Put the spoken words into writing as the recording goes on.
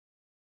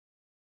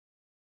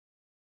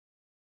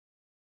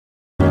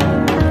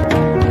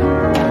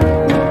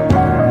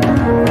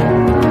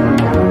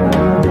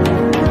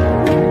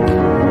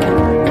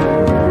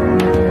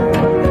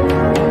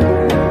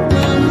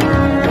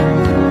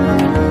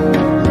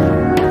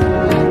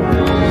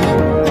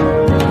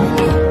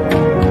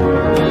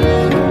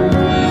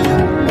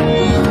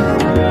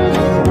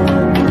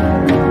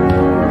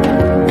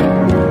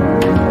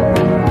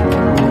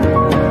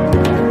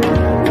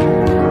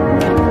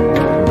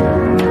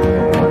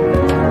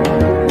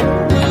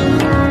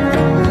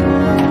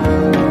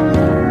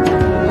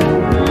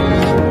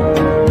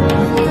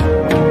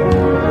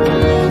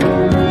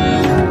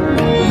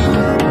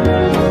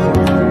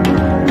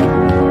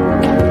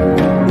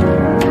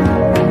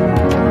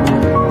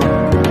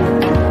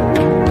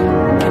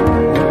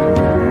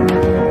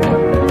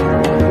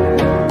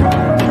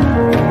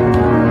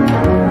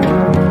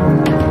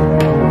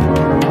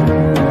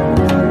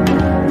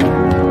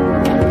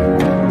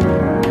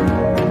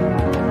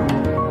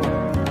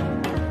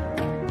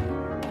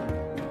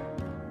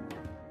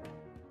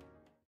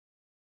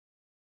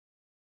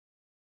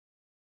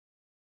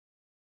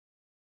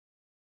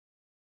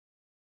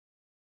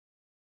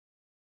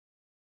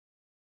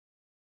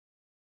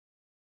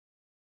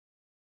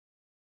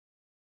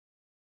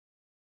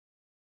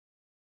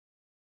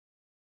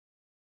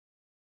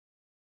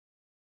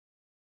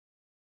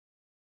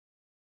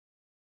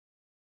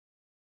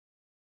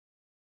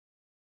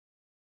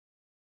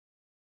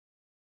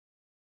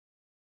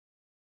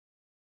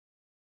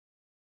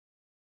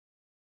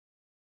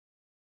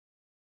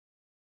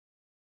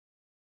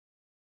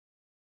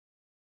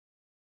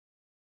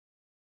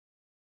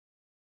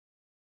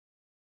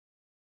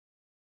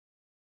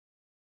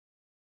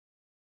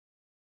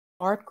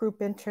Art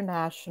Group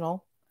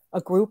International,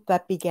 a group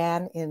that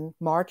began in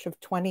March of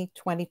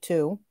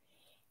 2022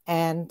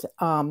 and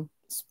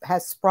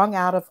has sprung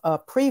out of a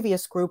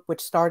previous group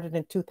which started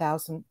in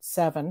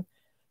 2007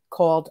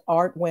 called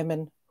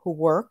ArtWoman Who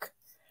Work.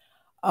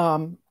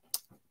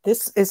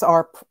 This is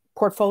our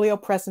portfolio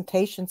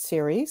presentation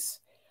series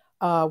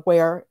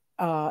where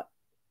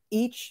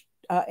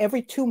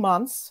every 2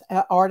 months,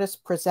 an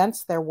artist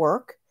presents their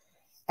work,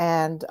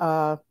 and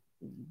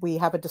we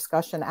have a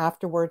discussion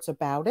afterwards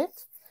about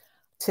it.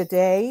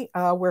 Today,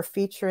 we're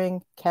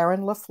featuring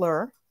Karen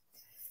LaFleur.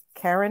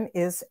 Karen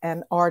is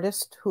an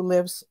artist who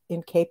lives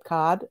in Cape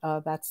Cod.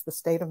 That's the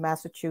state of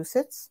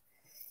Massachusetts.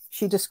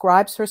 She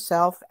describes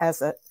herself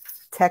as a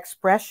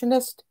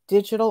Techspressionist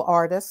digital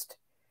artist,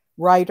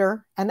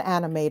 writer, and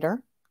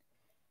animator.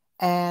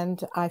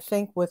 And I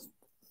think with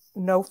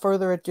no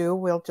further ado,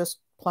 we'll just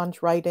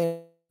plunge right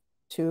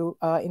into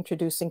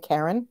introducing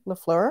Karen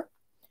LaFleur.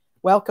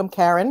 Welcome,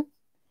 Karen.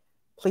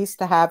 Pleased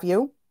to have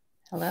you.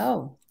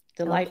 Hello.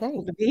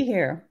 Delightful to be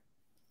here.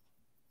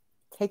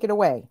 Take it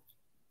away.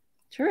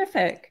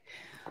 Terrific.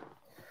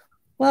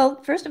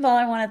 Well, first of all,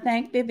 I want to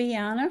thank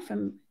Bibiana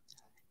for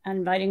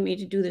inviting me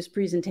to do this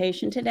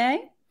presentation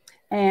today.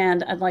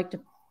 And I'd like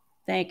to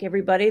thank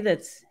everybody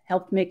that's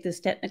helped make this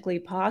technically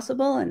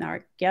possible, and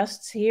our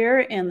guests here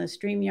in the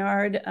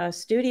StreamYard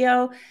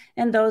studio,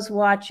 and those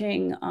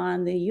watching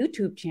on the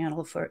YouTube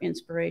channel for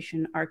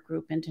Inspiration Art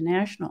Group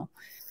International.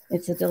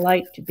 It's a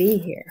delight to be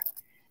here.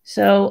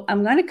 So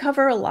I'm going to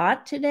cover a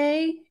lot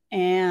today,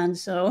 and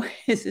so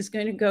this is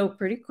going to go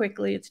pretty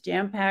quickly. It's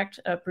jam-packed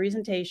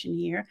presentation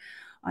here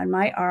on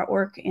my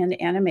artwork and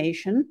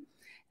animation.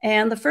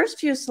 And the first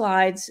few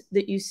slides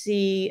that you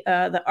see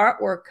the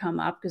artwork come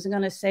up, because I'm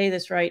going to say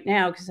this right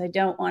now because I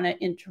don't want to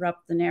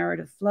interrupt the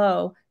narrative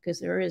flow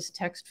because there is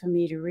text for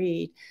me to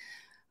read,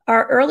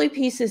 are early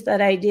pieces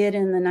that I did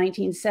in the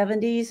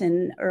 1970s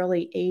and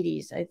early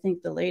 80s. I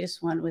think the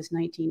latest one was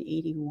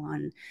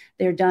 1981.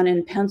 They're done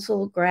in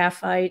pencil,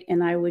 graphite,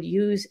 and I would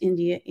use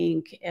India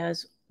ink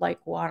as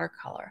like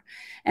watercolor.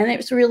 And it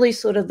was really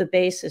sort of the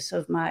basis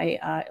of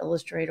my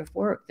illustrative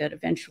work that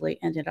eventually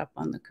ended up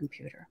on the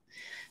computer.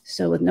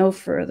 So with no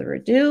further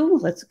ado,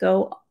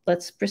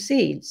 let's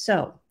proceed.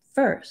 So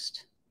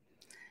first,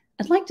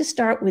 I'd like to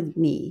start with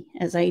me,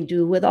 as I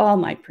do with all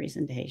my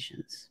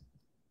presentations.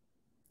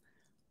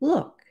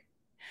 Look,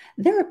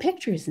 there are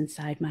pictures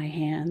inside my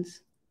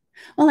hands.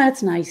 Well,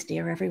 that's nice,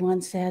 dear,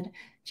 everyone said.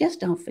 Just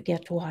don't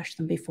forget to wash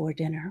them before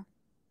dinner.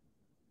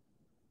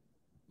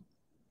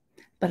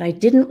 But I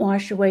didn't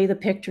wash away the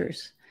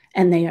pictures,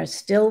 and they are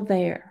still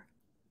there.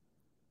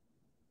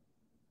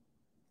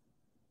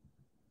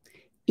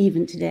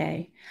 Even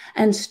today,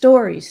 and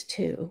stories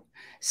too.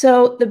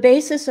 So the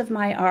basis of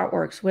my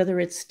artworks, whether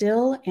it's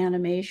still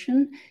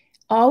animation,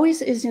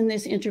 always is in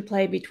this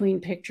interplay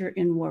between picture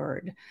and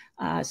word.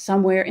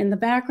 Somewhere in the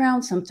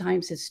background,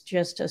 sometimes it's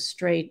just a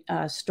straight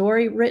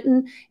story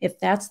written. If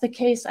that's the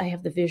case, I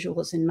have the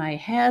visuals in my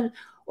head,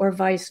 or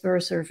vice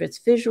versa. If it's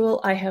visual,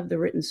 I have the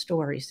written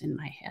stories in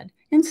my head.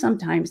 And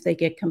sometimes they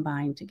get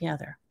combined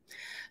together.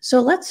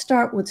 So let's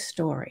start with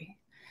story.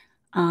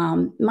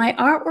 My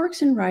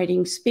artworks and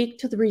writings speak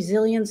to the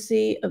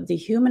resiliency of the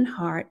human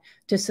heart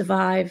to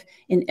survive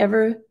in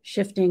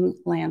ever-shifting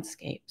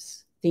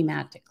landscapes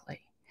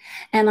thematically.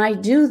 And I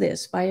do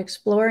this by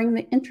exploring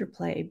the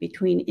interplay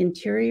between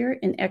interior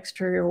and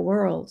exterior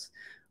worlds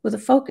with a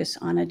focus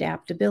on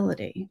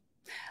adaptability.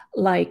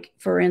 Like,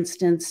 for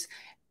instance,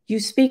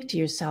 you speak to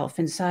yourself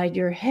inside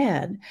your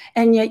head,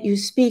 and yet you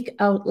speak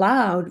out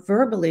loud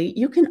verbally.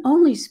 You can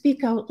only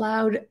speak out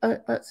loud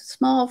a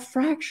small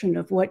fraction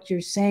of what you're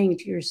saying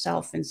to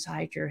yourself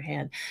inside your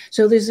head.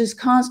 So there's this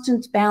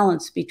constant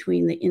balance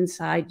between the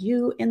inside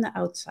you and the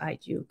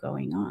outside you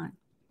going on.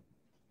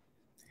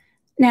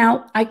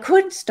 Now, I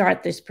could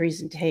start this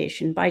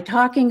presentation by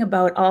talking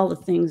about all the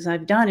things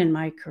I've done in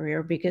my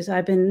career, because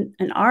I've been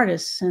an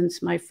artist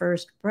since my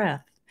first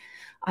breath.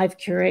 I've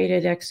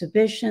curated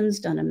exhibitions,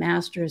 done a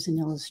master's in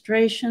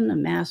illustration, a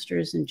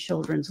master's in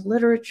children's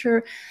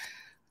literature,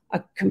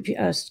 a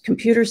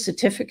computer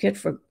certificate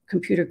for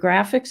computer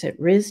graphics at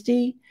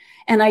RISD.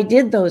 And I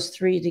did those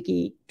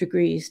 3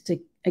 degrees to,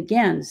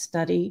 again,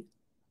 study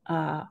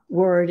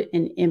word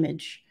and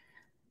image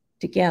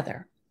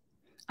together.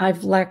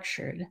 I've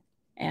lectured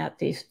at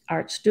the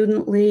Art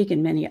Student League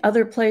and many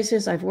other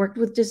places. I've worked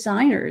with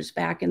designers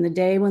back in the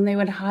day when they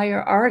would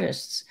hire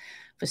artists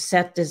for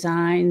set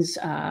designs,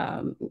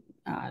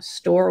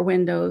 store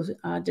windows,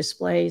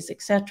 displays,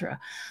 etc.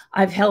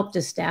 I've helped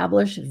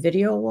establish a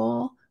video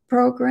wall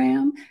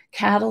program,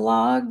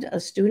 cataloged a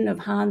student of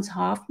Hans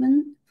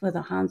Hofmann for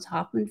the Hans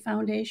Hofmann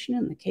Foundation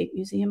and the Cape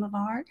Museum of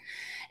Art,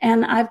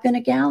 and I've been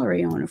a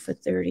gallery owner for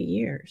 30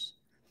 years.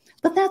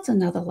 But that's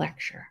another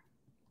lecture.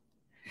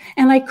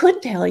 And I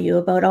could tell you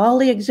about all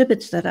the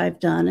exhibits that I've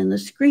done and the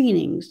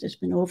screenings. There's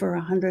been over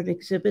 100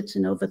 exhibits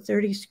and over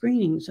 30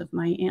 screenings of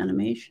my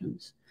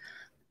animations.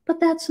 But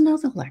that's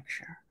another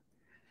lecture.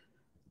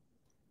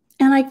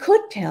 And I could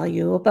tell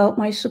you about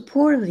my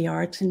support of the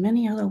arts in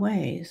many other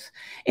ways.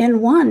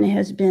 And one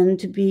has been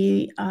to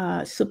be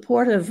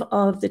supportive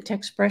of the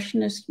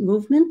Techspressionist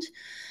movement.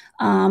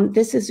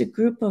 This is a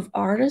group of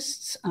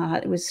artists.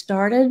 It was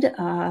started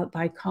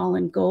by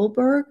Colin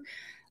Goldberg.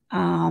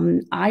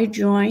 I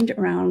joined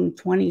around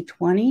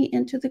 2020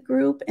 into the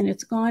group, and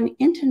it's gone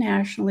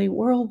internationally,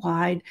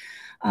 worldwide,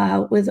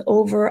 with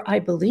over, I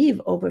believe,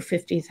 over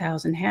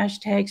 50,000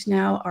 hashtags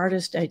now,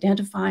 artists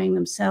identifying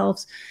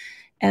themselves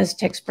as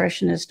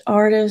Techspressionist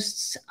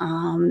artists.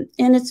 And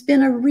it's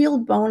been a real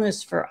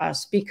bonus for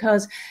us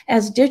because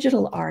as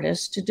digital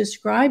artists, to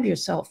describe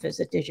yourself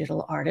as a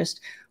digital artist,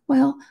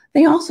 well,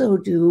 they also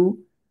do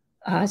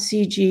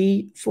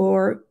CG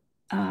for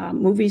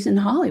movies in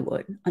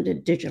Hollywood under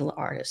digital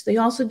artists. They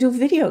also do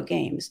video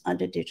games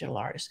under digital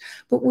artists.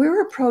 But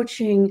we're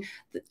approaching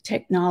the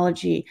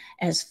technology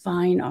as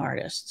fine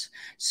artists.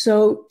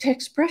 So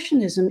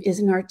Techspressionism is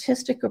an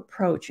artistic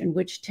approach in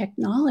which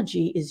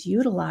technology is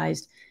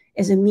utilized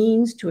as a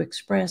means to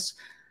express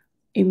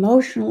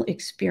emotional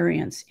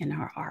experience in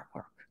our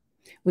artwork.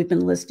 We've been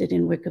listed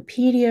in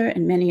Wikipedia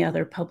and many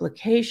other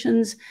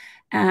publications,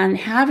 and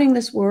having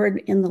this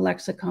word in the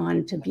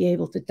lexicon to be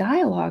able to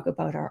dialogue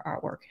about our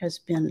artwork has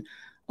been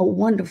a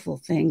wonderful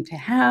thing to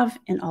have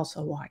and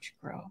also watch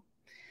grow.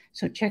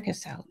 So check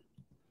us out.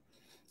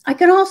 I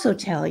can also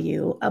tell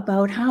you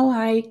about how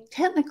I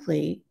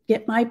technically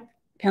get my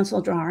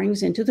pencil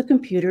drawings into the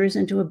computers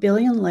into a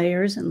billion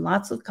layers and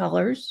lots of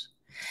colors,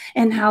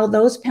 and how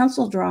those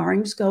pencil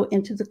drawings go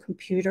into the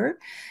computer,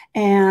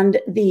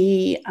 and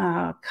the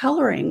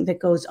coloring that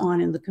goes on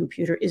in the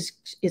computer is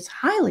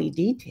highly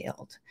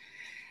detailed.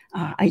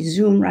 I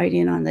zoom right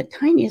in on the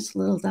tiniest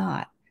little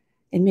dot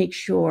and make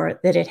sure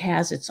that it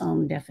has its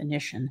own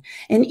definition.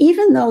 And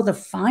even though the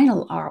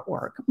final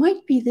artwork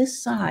might be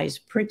this size,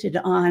 printed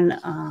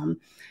on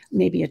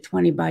maybe a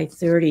 20 by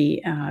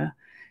 30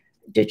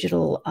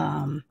 digital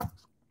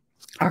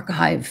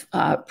archive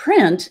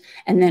print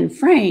and then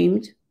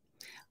framed,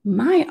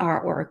 my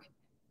artwork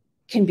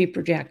can be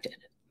projected.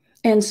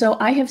 And so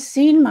I have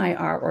seen my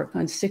artwork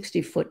on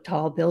 60-foot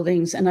tall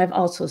buildings, and I've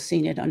also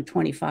seen it on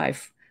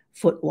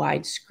 25-foot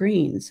wide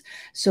screens.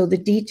 So the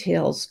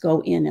details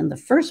go in the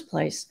first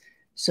place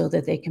so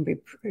that they can be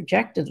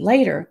projected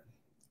later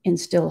and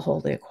still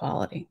hold their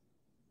quality.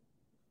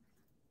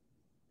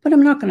 But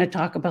I'm not going to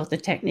talk about the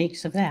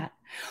techniques of that.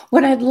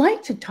 What I'd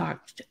like to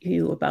talk to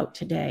you about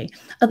today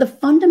are the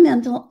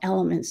fundamental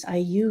elements I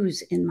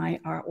use in my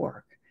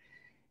artwork.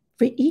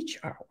 For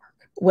each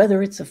artwork,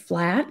 whether it's a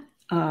flat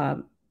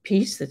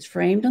piece that's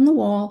framed on the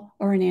wall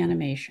or an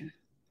animation.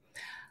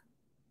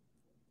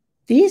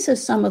 These are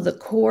some of the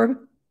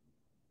core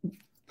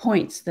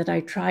points that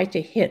I try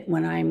to hit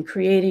when I'm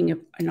creating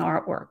an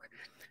artwork.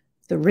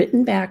 The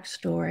written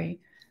backstory,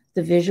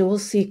 the visual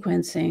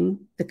sequencing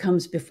that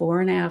comes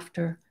before and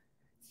after,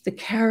 the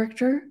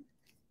character,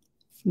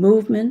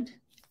 movement,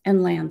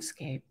 and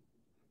landscape.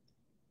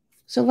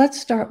 So let's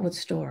start with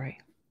story.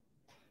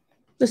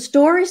 The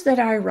stories that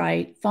I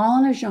write fall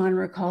in a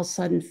genre called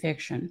sudden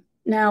fiction.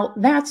 Now,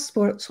 that's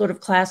sort of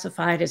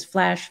classified as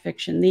flash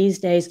fiction these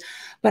days,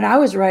 but I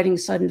was writing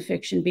sudden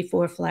fiction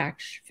before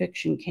flash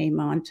fiction came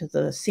onto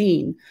the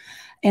scene.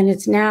 And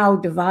it's now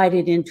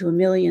divided into a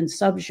million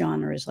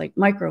subgenres like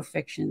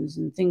microfictions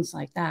and things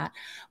like that.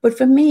 But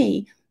for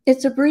me,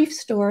 it's a brief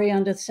story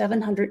under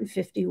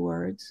 750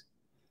 words.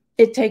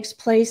 It takes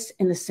place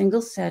in a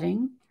single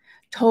setting,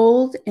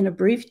 told in a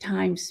brief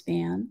time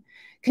span,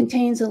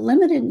 contains a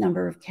limited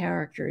number of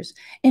characters,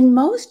 and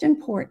most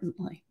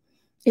importantly,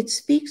 it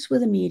speaks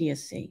with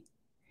immediacy.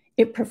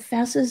 It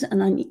professes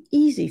an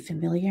uneasy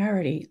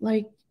familiarity,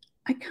 like,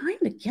 I kind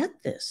of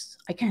get this.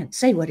 I can't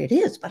say what it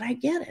is, but I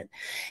get it.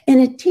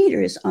 And it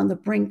teeters on the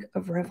brink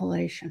of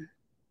revelation.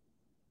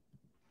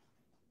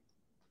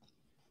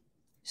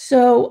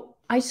 So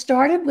I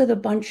started with a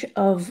bunch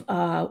of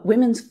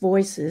women's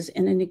voices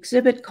in an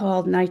exhibit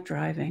called Night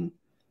Driving,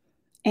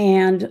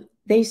 and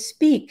they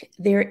speak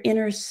their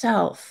inner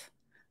self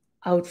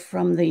out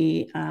from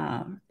the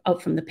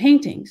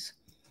paintings.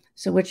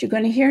 So what you're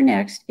going to hear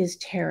next is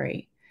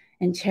Terry.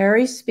 And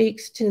Terry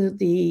speaks to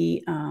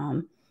the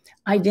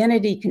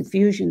identity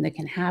confusion that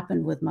can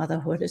happen with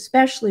motherhood,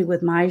 especially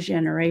with my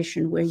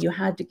generation, where you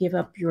had to give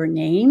up your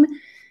name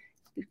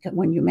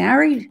when you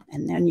married,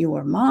 and then you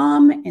were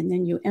mom, and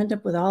then you end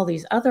up with all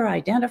these other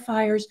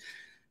identifiers.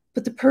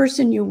 But the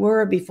person you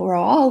were before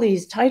all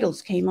these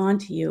titles came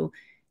onto you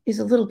is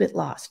a little bit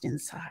lost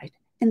inside.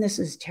 And this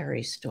is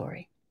Terry's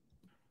story.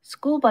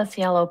 School bus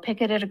yellow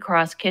picketed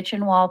across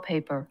kitchen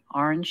wallpaper,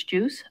 orange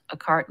juice, a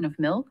carton of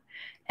milk,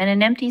 and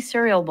an empty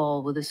cereal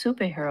bowl with a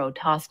superhero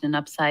tossed in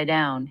upside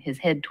down, his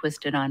head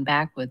twisted on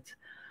backwards.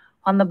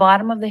 On the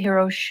bottom of the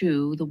hero's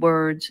shoe, the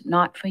words,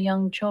 "Not for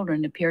young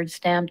children," appeared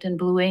stamped in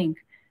blue ink,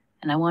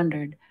 and I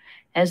wondered,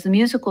 as the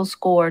musical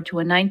score to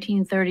a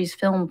 1930s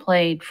film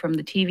played from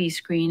the TV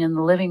screen in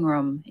the living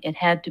room, it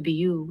had to be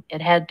you,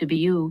 it had to be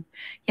you.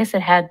 Yes,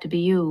 it had to be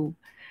you.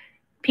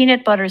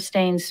 Peanut butter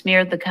stains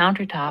smeared the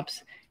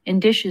countertops,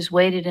 and dishes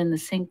waited in the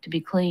sink to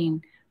be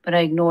clean, but I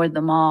ignored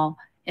them all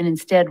and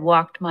instead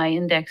walked my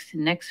index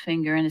and next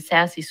finger in a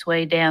sassy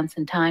sway dance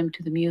in time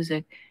to the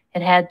music,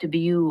 it had to be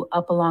you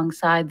up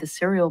alongside the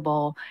cereal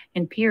bowl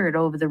and peered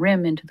over the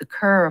rim into the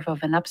curve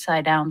of an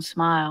upside-down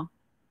smile.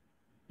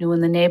 New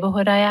in the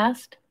neighborhood, I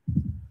asked?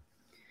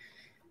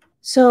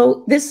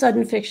 So this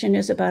sudden fiction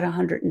is about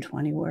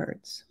 120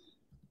 words.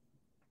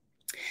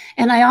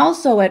 And I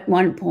also, at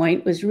one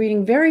point, was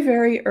reading very,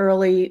 very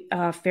early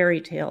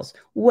fairy tales,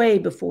 way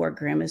before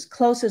Grimm, as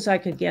close as I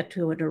could get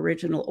to an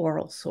original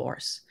oral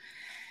source.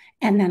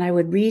 And then I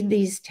would read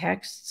these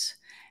texts,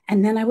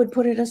 and then I would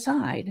put it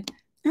aside,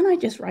 and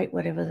I'd just write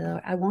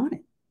whatever I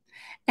wanted.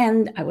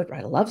 And I would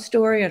write a love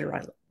story, I'd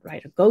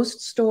write a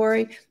ghost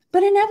story,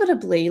 but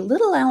inevitably,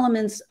 little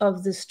elements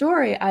of the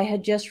story I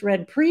had just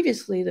read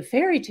previously, the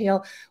fairy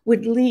tale,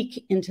 would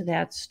leak into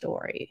that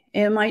story.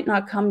 It might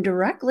not come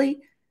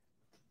directly,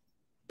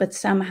 but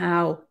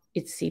somehow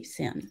it seeps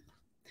in.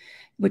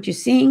 What you're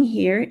seeing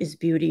here is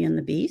Beauty and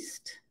the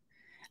Beast.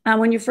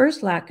 When you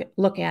first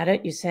look at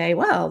it, you say,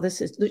 well,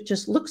 it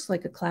just looks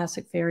like a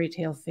classic fairy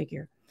tale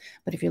figure.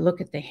 But if you look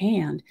at the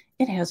hand,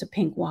 it has a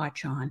pink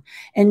watch on.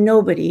 And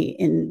nobody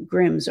in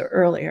Grimm's or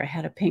earlier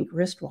had a pink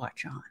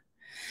wristwatch on.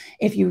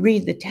 If you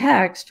read the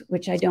text,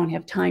 which I don't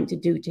have time to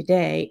do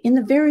today, in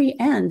the very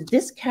end,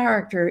 this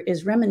character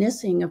is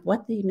reminiscing of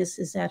what they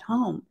misses at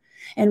home.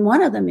 And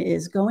one of them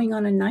is going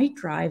on a night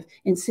drive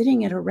and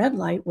sitting at a red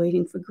light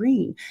waiting for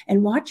green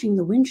and watching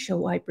the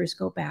windshield wipers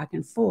go back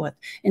and forth.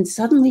 And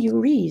suddenly you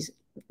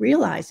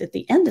realize at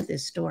the end of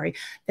this story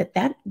that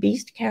that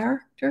Beast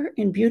character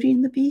in Beauty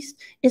and the Beast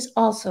is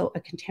also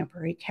a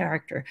contemporary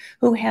character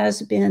who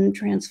has been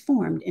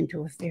transformed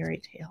into a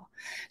fairy tale.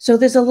 So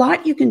there's a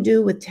lot you can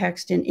do with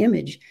text and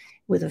image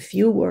with a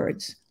few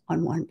words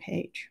on one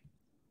page.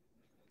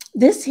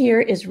 This here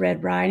is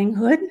Red Riding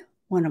Hood,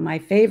 one of my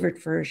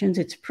favorite versions.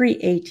 It's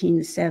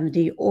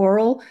pre-1870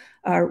 oral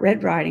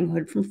Red Riding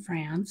Hood from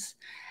France.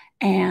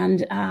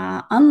 And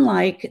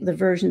unlike the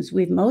versions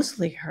we've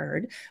mostly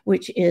heard,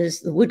 which is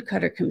the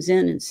woodcutter comes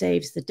in and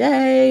saves the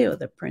day, or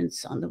the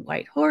prince on the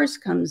white horse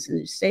comes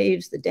and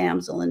saves the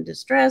damsel in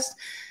distress,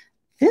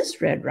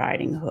 this Red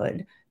Riding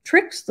Hood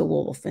tricks the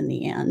wolf in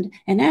the end,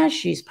 and as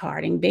she's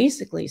parting,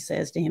 basically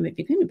says to him, if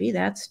you're going to be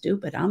that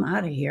stupid, I'm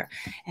out of here.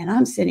 And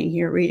I'm sitting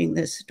here reading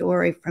this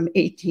story from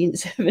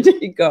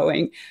 1870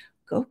 going,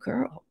 go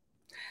girl.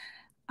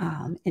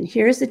 And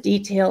here's the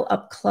detail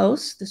up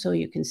close so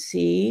you can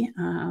see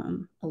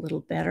a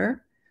little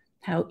better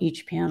how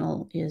each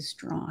panel is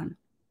drawn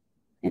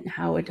and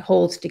how it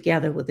holds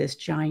together with this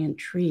giant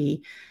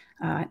tree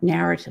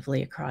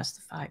narratively across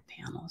the 5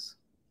 panels.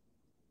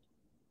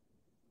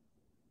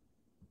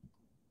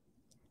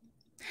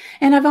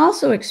 And I've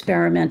also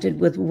experimented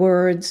with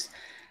words,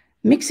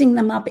 mixing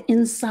them up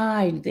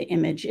inside the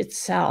image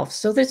itself.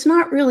 So that's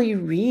not really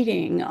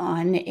reading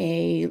on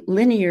a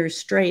linear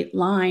straight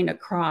line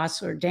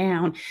across or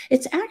down.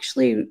 It's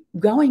actually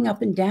going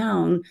up and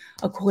down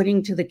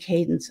according to the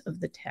cadence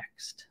of the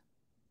text.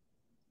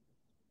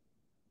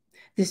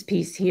 This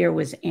piece here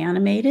was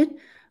animated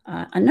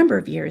a number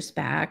of years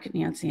back.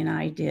 Nancy and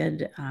I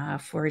did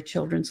for a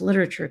children's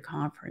literature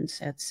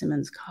conference at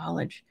Simmons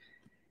College.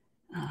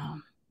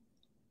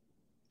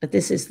 But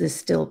this is the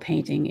still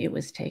painting it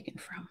was taken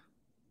from.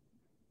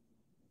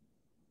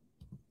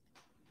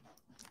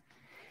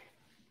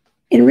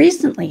 And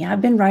recently, I've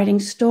been writing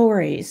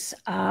stories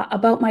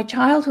about my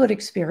childhood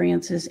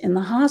experiences in the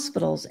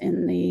hospitals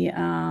in the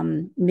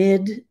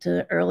mid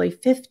to early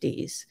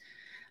 50s.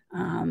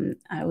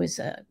 I was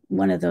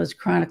one of those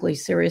chronically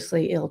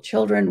seriously ill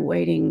children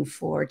waiting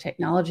for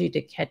technology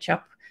to catch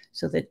up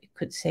so that it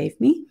could save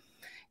me.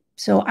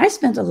 So I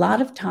spent a lot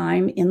of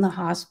time in the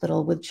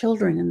hospital with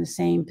children in the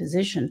same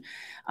position.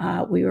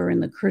 We were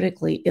in the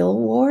critically ill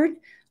ward.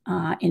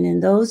 And in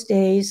those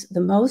days,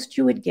 the most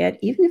you would get,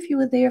 even if you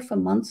were there for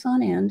months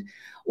on end,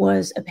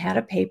 was a pad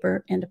of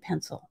paper and a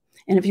pencil.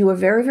 And if you were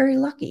very, very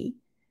lucky,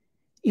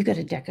 you got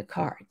a deck of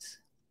cards.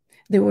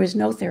 There was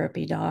no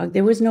therapy dog.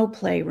 There was no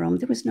playroom.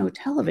 There was no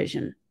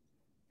television.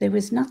 There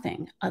was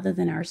nothing other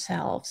than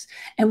ourselves.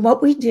 And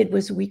what we did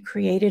was we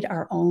created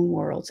our own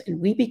worlds, and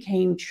we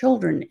became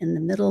children in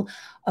the middle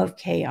of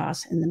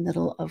chaos, in the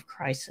middle of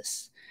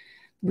crisis.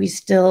 We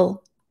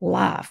still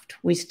laughed.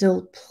 We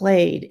still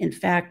played. In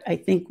fact, I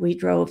think we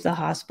drove the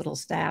hospital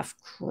staff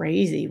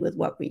crazy with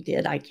what we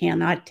did. I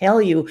cannot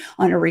tell you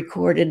on a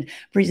recorded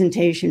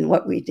presentation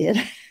what we did,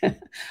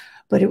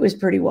 but it was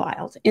pretty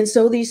wild. And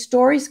so these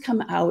stories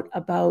come out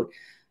about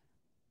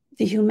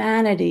the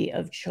humanity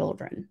of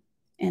children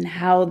and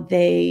how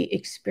they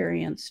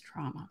experience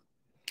trauma.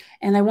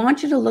 And I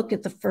want you to look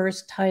at the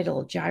first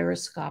title,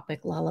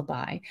 Gyroscopic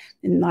Lullaby.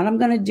 And what I'm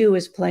going to do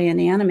is play an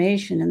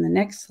animation in the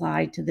next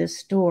slide to this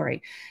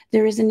story.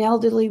 There is an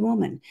elderly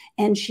woman,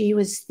 and she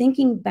was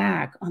thinking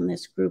back on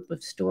this group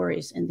of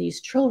stories and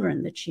these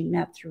children that she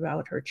met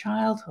throughout her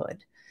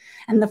childhood.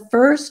 And the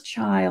first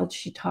child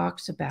she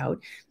talks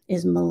about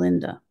is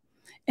Melinda.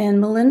 And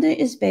Melinda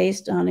is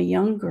based on a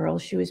young girl.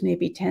 She was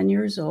maybe 10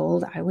 years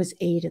old. I was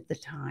 8 at the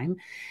time.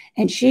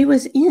 And she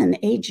was in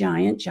a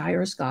giant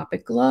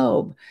gyroscopic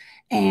globe.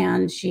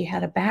 And she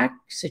had a back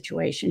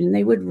situation, and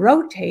they would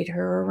rotate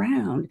her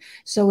around.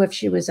 So if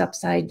she was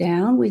upside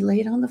down, we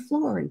laid on the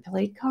floor and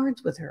played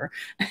cards with her.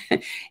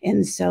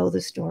 And so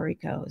the story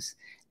goes.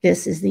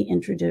 This is the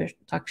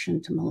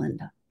introduction to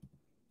Melinda.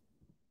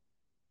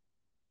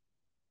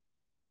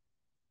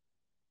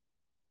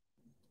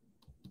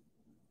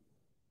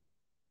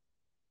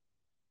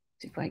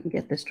 See if I can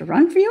get this to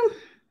run for you.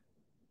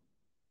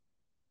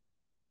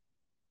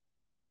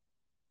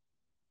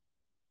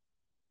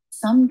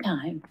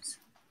 Sometimes,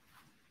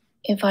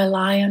 if I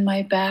lie on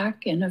my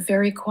back in a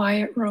very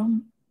quiet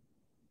room,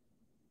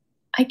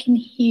 I can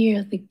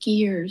hear the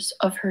gears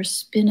of her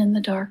spin in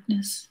the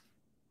darkness.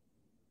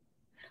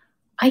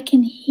 I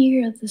can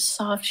hear the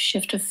soft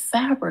shift of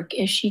fabric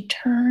as she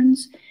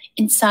turns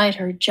inside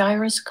her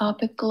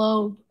gyroscopic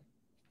globe.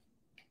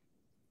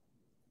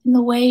 And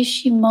the way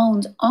she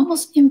moans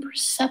almost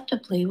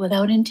imperceptibly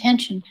without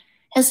intention,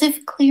 as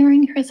if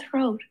clearing her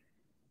throat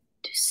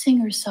to sing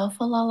herself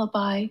a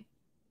lullaby.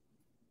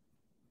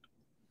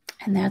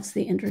 And that's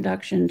the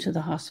introduction to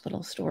the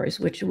hospital stories,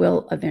 which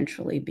will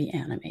eventually be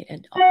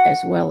animated as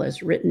well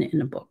as written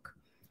in a book.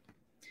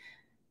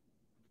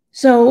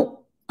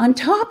 So on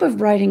top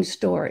of writing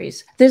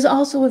stories, there's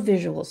also a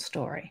visual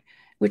story,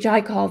 which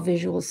I call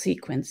visual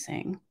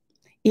sequencing.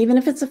 Even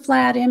if it's a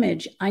flat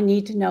image, I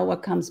need to know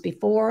what comes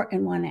before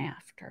and what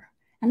after.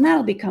 And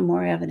that'll become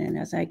more evident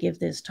as I give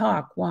this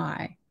talk,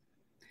 why.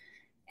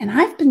 And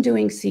I've been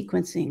doing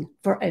sequencing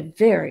for a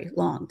very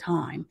long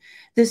time.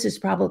 This is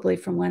probably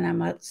from when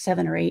I'm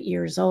 7 or 8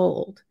 years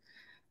old.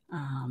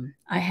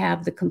 I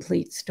have the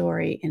complete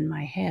story in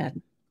my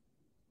head.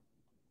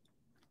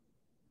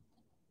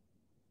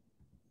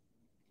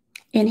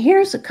 And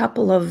here's a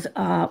couple of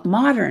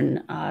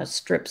modern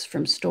strips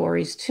from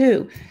stories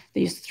too.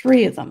 These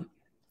 3 of them.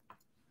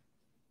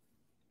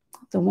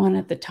 The one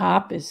at the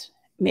top is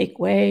Make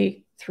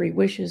Way, 3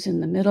 wishes in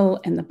the middle,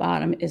 and the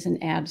bottom is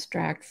an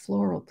abstract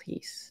floral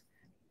piece.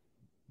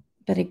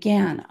 But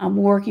again, I'm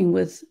working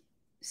with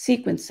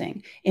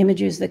sequencing,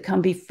 images that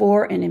come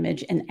before an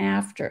image and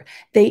after.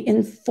 They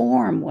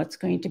inform what's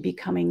going to be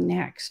coming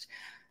next.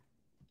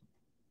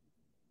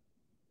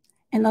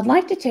 And I'd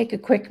like to take a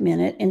quick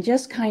minute and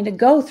just kind of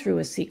go through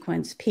a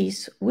sequence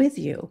piece with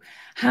you,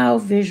 how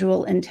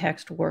visual and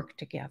text work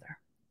together.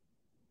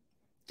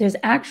 There's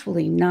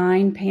actually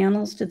 9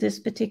 panels to this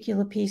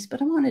particular piece,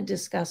 but I want to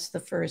discuss the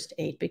first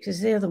 8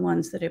 because they're the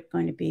ones that are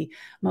going to be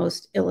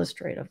most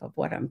illustrative of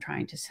what I'm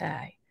trying to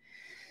say.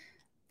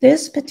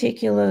 This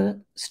particular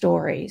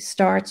story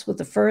starts with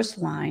the first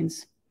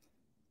lines,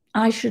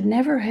 I should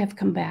never have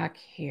come back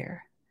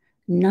here.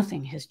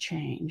 Nothing has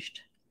changed.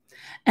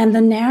 And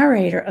the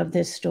narrator of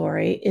this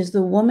story is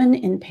the woman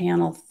in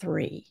panel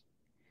 3.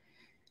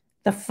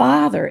 The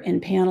father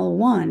in panel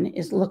 1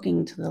 is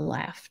looking to the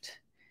left.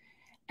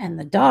 And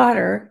the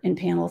daughter in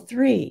panel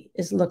 3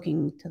 is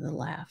looking to the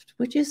left,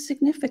 which is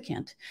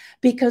significant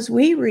because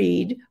we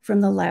read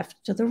from the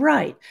left to the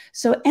right.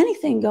 So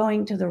anything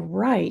going to the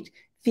right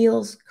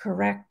feels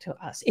correct to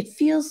us. It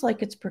feels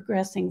like it's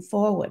progressing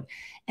forward.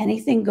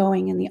 Anything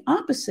going in the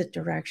opposite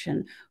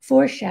direction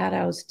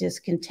foreshadows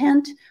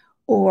discontent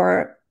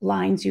or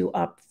lines you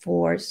up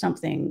for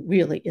something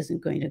really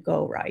isn't going to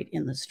go right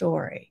in the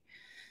story.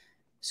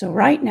 So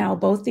right now,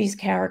 both these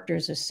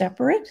characters are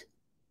separate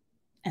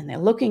and they're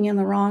looking in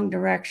the wrong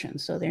direction.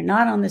 So they're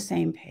not on the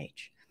same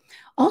page.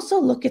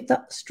 Also look at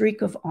the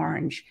streak of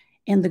orange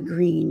and the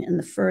green in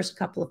the first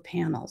couple of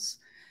panels.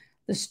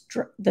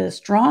 The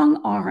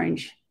strong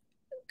orange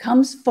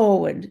comes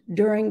forward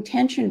during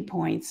tension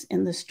points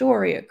in the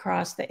story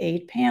across the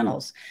 8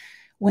 panels.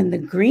 When the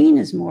green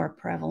is more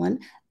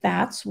prevalent,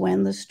 that's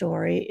when the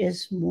story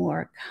is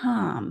more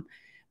calm,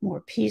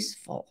 more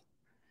peaceful.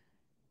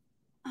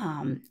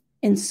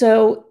 And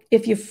so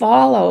if you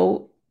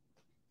follow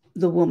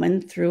the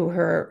woman through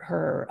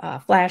her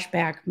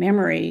flashback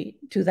memory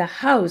to the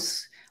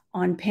house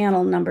on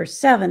panel number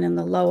 7 in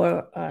the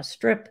lower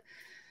strip,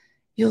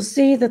 you'll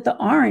see that the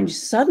orange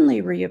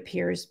suddenly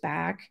reappears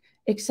back,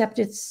 except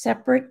it's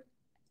separate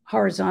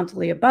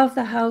horizontally above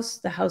the house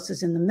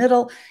is in the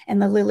middle,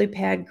 and the lily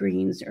pad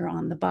greens are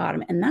on the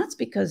bottom. And that's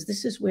because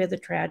this is where the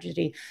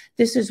tragedy,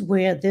 this is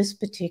where this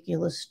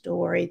particular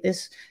story,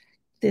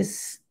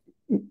 this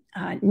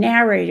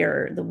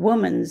narrator, the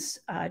woman's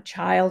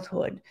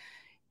childhood,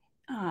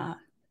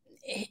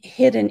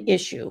 hit an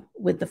issue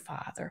with the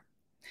father.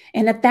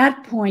 And at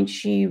that point,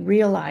 she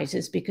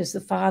realizes, because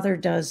the father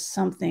does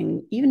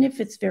something, even if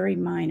it's very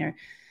minor,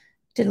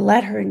 to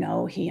let her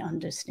know he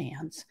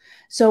understands.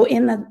 So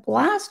in the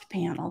last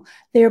panel,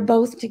 they're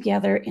both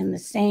together in the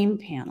same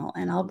panel.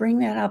 And I'll bring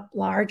that up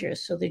larger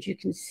so that you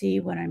can see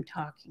what I'm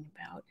talking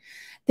about.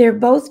 They're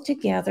both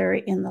together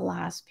in the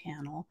last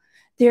panel.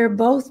 They're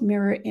both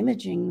mirror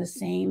imaging the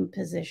same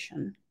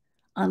position,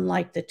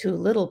 unlike the 2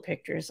 little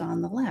pictures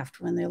on the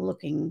left when they're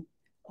looking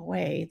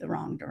away the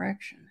wrong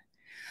direction.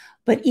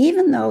 But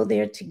even though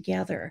they're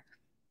together,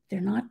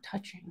 They're not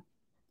touching.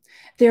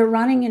 They're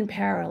running in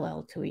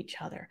parallel to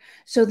each other.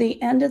 So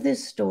the end of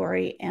this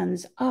story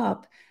ends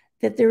up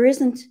that there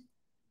isn't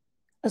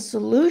a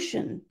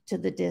solution to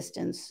the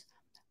distance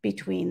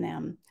between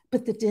them,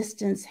 but the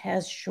distance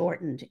has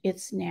shortened.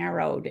 It's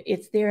narrowed.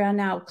 They are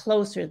now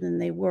closer than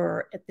they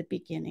were at the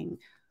beginning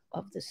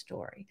of the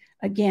story.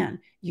 Again,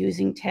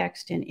 using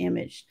text and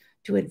image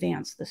to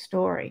advance the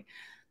story.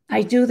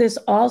 I do this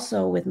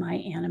also with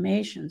my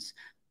animations.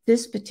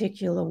 This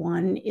particular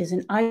one is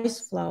an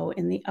ice flow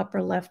in the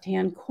upper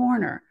left-hand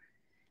corner.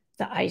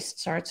 The ice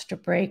starts to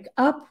break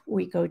up.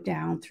 We go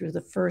down through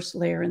the first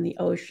layer in the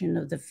ocean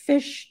of the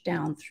fish,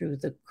 down through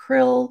the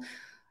krill,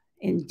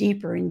 and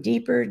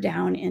deeper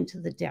down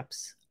into the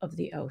depths of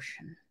the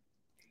ocean.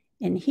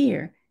 And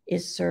here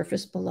is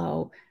Surface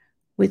Below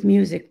with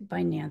music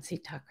by Nancy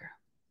Tucker.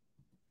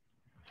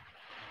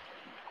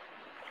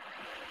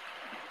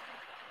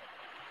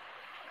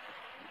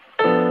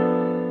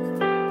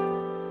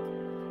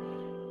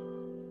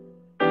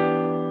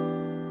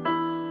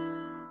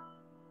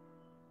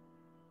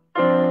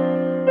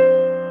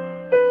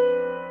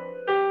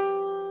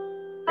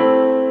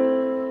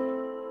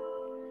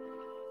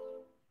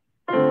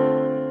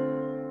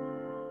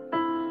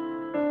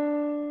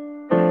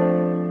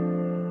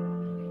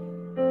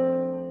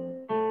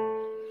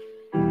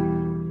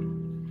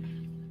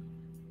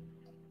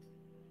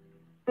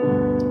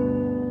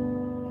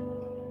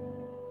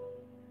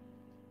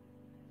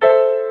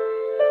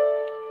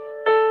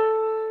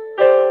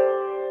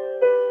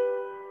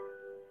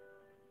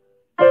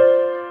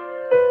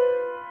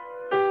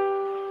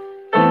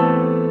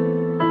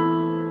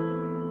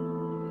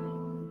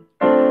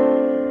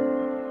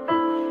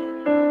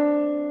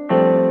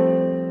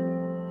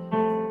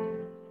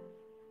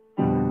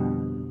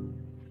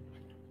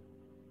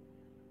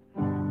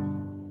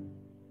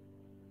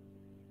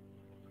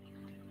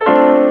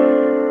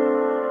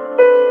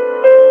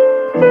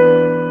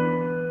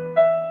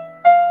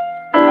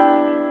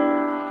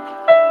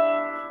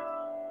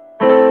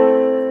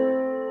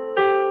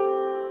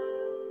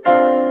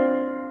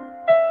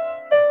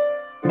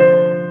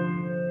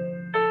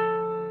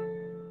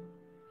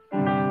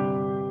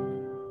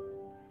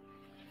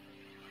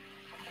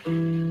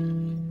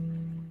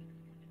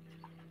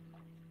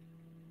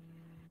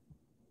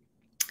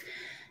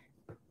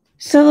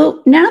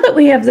 So now that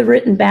we have the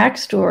written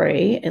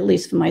backstory, at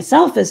least for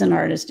myself as an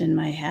artist in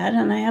my head,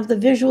 and I have the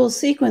visual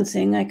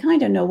sequencing, I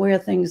kind of know where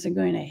things are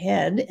going to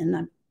head. And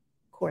of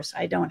course,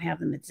 I don't have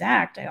them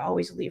exact. I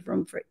always leave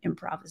room for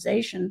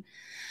improvisation.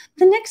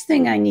 The next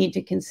thing I need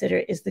to consider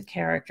is the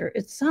character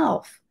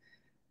itself.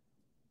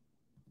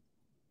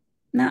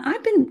 Now,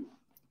 I've been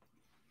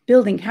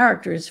building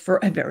characters for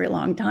a very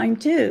long time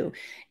too.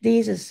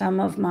 These are some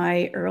of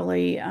my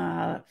early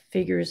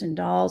figures and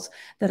dolls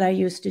that I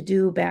used to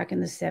do back in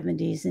the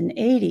 70s and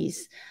 80s.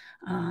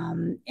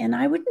 And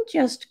I wouldn't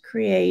just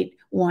create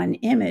one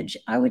image.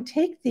 I would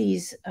take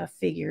these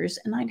figures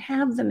and I'd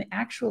have them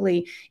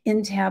actually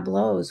in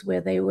tableaus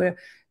where they were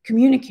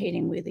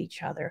communicating with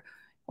each other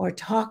or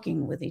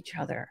talking with each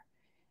other,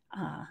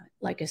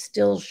 like a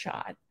still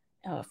shot,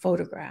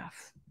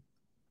 photograph.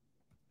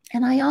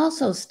 And I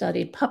also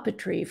studied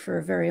puppetry for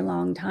a very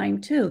long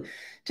time too,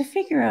 to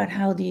figure out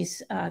how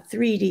these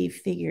 3D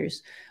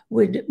figures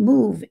would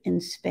move in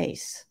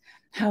space,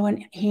 how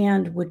a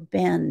hand would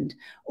bend,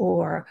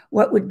 or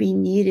what would be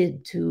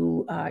needed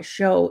to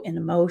show an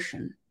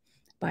emotion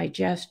by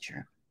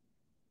gesture.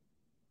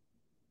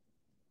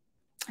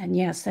 And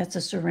yes, that's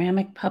a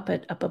ceramic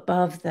puppet up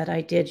above that I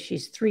did.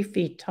 She's 3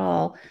 feet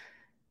tall.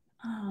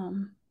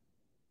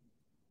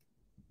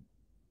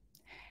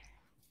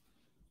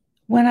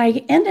 When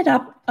I ended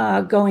up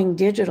going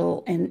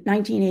digital in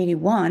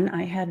 1981,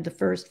 I had the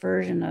first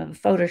version of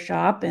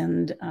Photoshop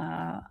and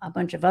a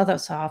bunch of other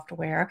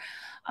software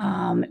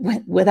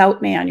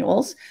without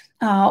manuals.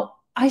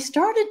 I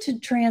started to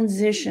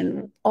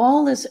transition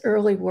all this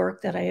early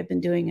work that I had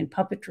been doing in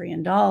puppetry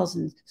and dolls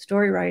and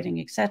story writing,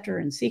 et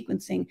cetera, and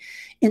sequencing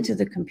into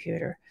the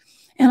computer.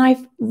 And I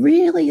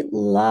really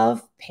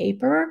love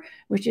paper,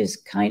 which is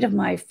kind of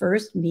my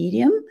first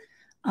medium.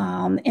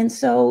 And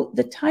so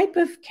the type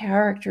of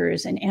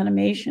characters and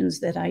animations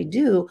that I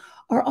do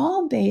are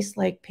all based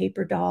like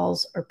paper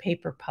dolls or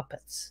paper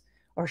puppets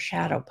or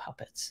shadow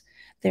puppets.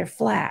 They're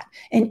flat.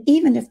 And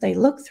even if they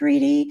look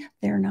 3D,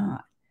 they're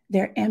not.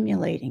 They're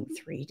emulating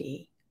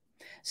 3D.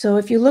 So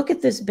if you look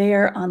at this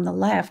bear on the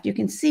left, you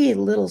can see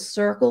little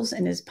circles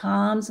in his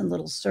palms and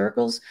little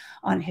circles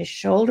on his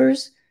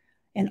shoulders,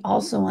 and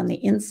also on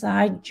the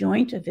inside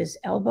joint of his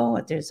elbow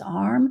at his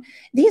arm.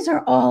 These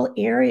are all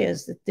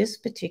areas that this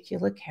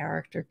particular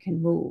character can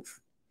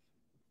move.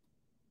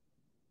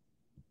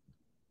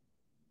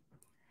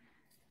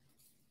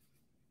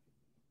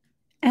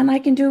 And I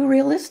can do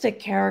realistic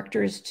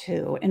characters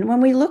too. And when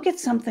we look at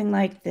something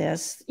like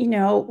this, you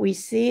know, we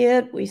see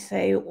it, we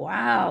say,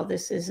 wow,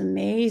 this is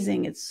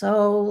amazing. It's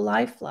so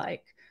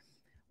lifelike.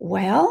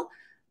 Well,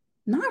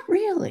 not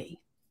really.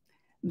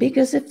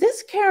 Because if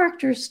this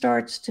character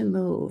starts to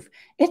move,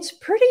 it's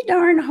pretty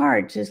darn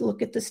hard to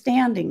look at the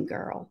standing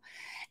girl.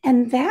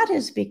 And that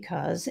is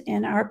because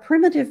in our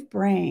primitive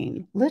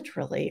brain,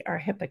 literally our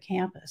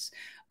hippocampus,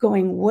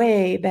 going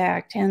way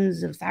back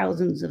tens of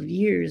thousands of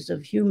years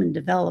of human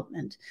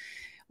development,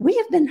 we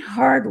have been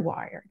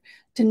hardwired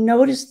to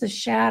notice the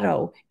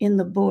shadow in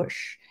the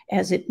bush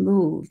as it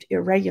moved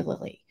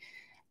irregularly,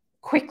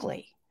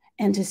 quickly,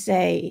 and to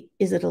say,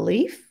 is it a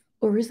leaf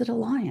or is it a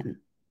lion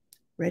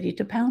ready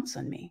to pounce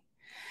on me?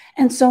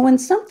 And so when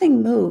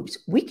something moves,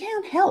 we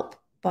can't help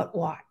but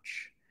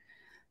watch.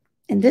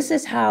 And this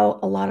is how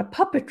a lot of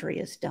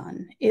puppetry is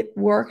done. It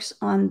works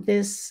on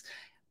this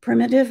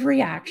primitive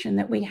reaction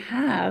that we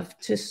have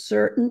to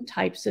certain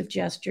types of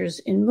gestures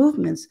and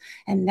movements.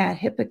 And that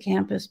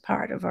hippocampus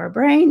part of our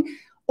brain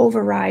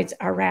overrides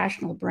our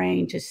rational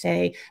brain to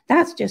say,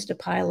 that's just a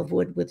pile of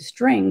wood with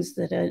strings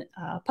that a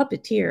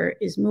puppeteer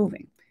is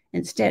moving.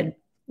 Instead,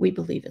 we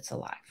believe it's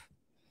alive.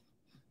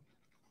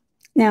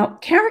 Now,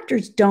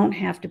 characters don't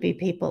have to be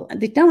people.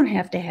 They don't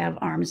have to have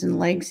arms and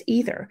legs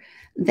either.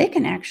 They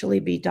can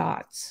actually be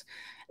dots.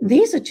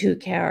 These are two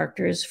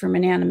characters from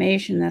an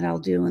animation that I'll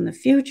do in the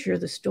future.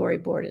 The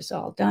storyboard is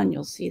all done.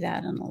 You'll see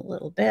that in a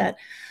little bit.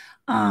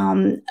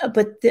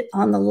 But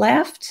on the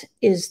left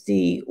is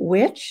the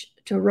witch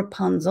to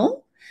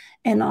Rapunzel,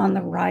 and on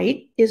the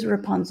right is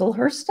Rapunzel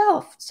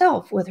herself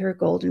with her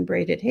golden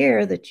braided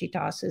hair that she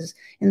tosses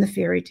in the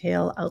fairy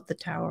tale out the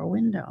tower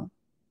window.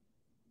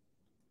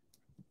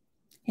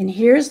 And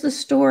here's the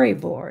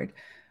storyboard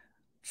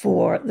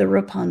for the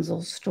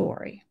Rapunzel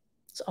story.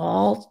 It's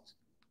all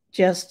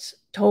just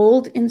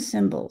told in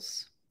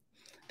symbols,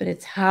 but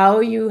it's how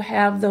you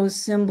have those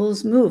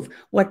symbols move,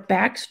 what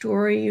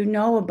backstory you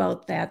know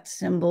about that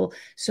symbol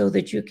so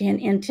that you can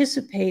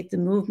anticipate the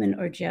movement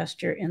or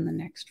gesture in the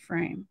next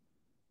frame.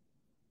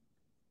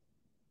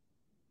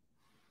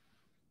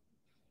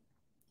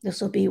 This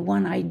will be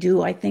one I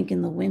do, I think,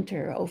 in the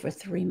winter over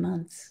 3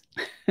 months.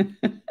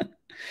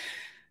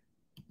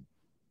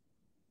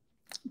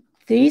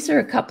 These are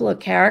a couple of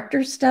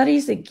character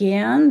studies,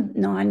 again,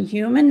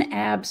 non-human,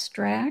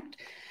 abstract.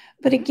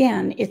 But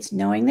again, it's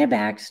knowing their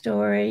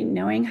backstory,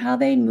 knowing how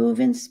they move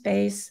in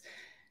space,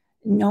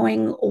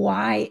 knowing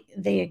why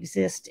they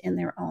exist in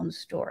their own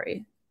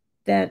story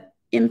that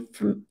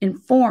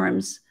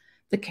informs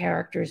the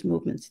character's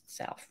movements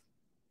itself.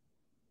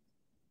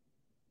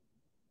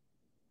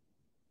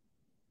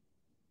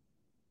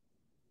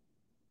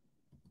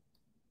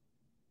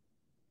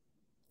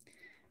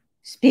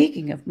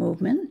 Speaking of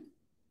movement,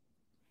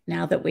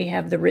 now that we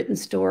have the written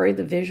story,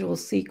 the visual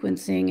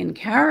sequencing, and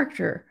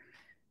character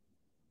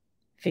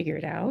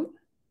figured out,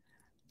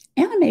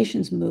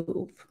 animations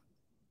move.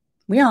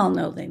 We all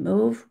know they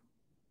move.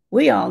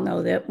 We all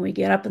know that when we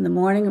get up in the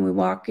morning and we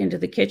walk into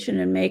the kitchen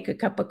and make a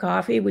cup of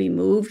coffee, we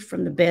moved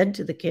from the bed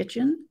to the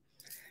kitchen.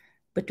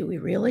 But do we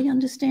really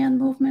understand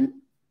movement?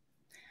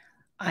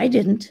 I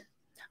didn't.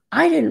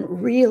 I didn't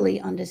really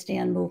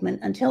understand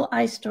movement until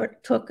I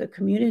took a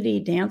community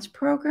dance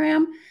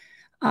program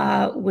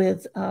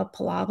with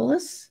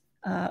Palabolis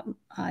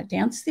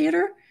Dance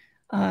Theater.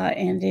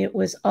 And it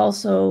was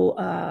also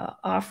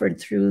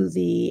offered through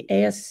the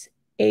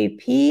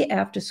ASAP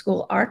After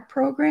School Art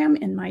Program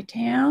in my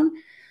town.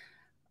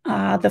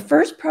 The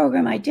first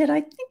program I did,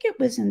 I think it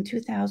was in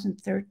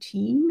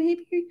 2013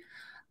 maybe,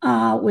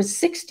 was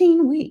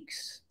 16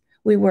 weeks.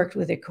 We worked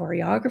with the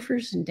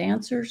choreographers and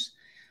dancers.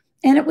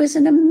 And it was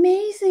an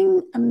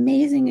amazing,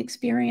 amazing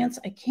experience.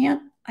 I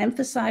can't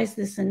emphasize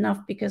this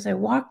enough because I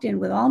walked in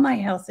with all my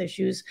health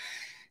issues,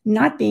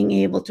 not being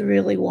able to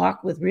really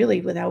walk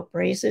without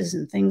braces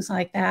and things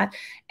like that.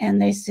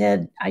 And they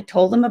said, I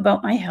told them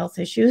about my health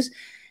issues,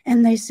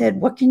 and they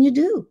said, what can you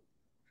do?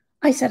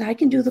 I said, I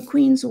can do the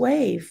Queen's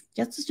Wave.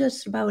 That's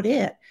just about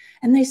it.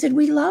 And they said,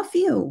 we love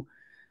you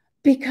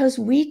because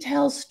we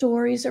tell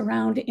stories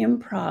around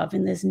improv,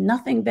 and there's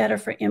nothing better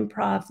for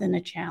improv than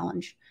a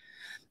challenge.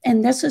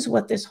 And this is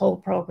what this whole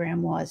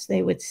program was.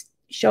 They would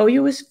show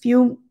you a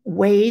few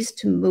ways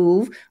to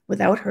move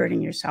without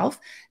hurting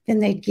yourself. Then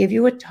they'd give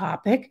you a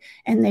topic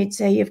and they'd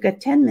say, you've got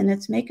 10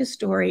 minutes, make a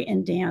story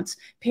and dance,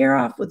 pair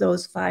off with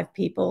those 5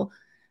 people,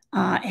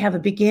 have a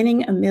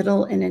beginning, a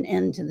middle, and an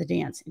end to the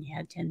dance. And you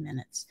had 10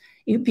 minutes.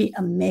 You'd be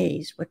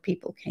amazed what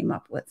people came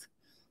up with.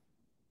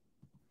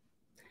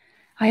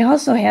 I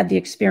also had the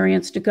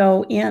experience to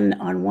go in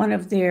on one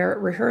of their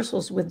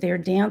rehearsals with their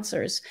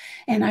dancers,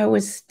 and I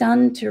was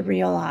stunned to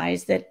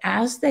realize that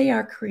as they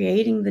are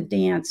creating the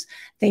dance,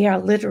 they are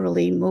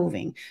literally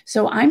moving.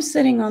 So I'm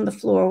sitting on the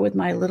floor with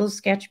my little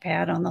sketch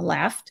pad on the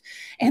left,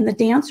 and the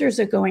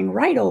dancers are going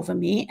right over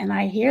me, and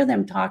I hear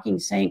them talking,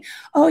 saying,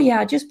 oh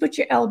yeah, just put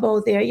your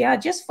elbow there. Yeah,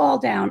 just fall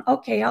down.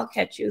 Okay, I'll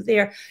catch you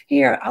there.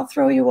 Here, I'll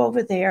throw you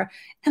over there.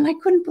 And I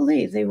couldn't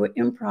believe they were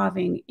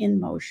improvising in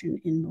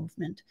motion, in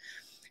movement.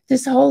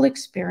 This whole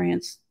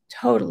experience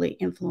totally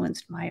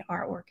influenced my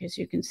artwork, as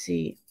you can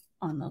see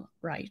on the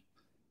right.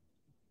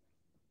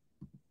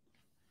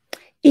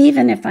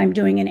 Even if I'm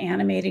doing an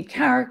animated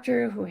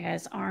character who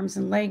has arms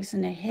and legs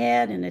and a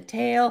head and a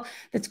tail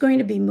that's going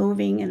to be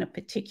moving in a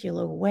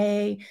particular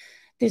way,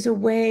 there's a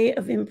way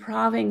of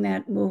improvising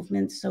that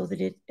movement so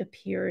that it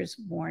appears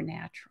more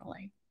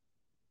naturally.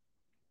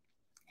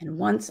 And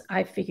once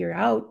I figure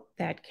out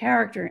that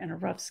character in a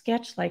rough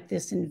sketch like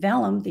this in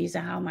vellum, these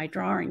are how my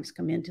drawings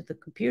come into the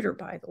computer,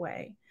 by the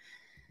way,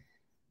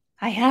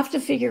 I have to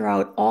figure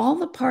out all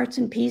the parts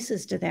and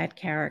pieces to that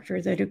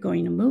character that are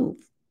going to move.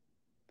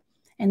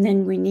 And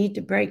then we need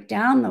to break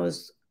down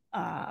those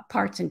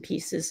parts and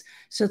pieces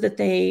so that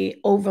they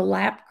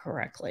overlap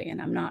correctly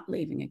and I'm not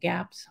leaving a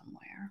gap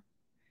somewhere.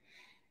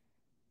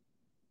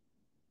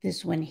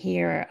 This one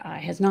here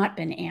has not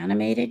been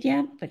animated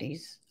yet, but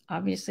he's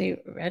obviously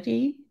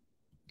ready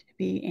to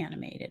be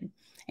animated.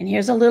 And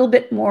here's a little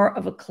bit more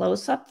of a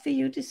close-up for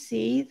you to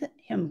see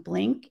him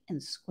blink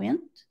and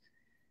squint.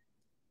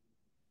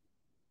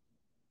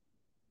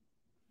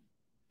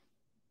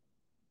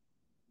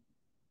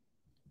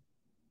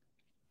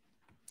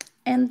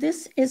 And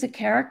this is a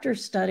character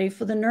study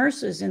for the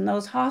nurses in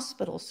those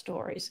hospital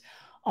stories.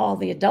 All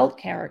the adult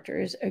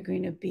characters are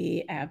going to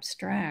be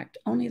abstract.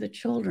 Only the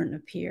children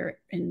appear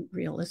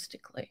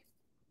realistically.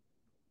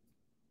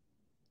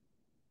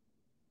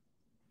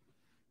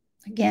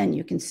 Again,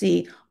 you can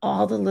see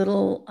all the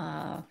little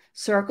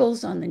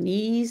circles on the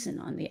knees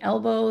and on the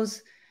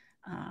elbows.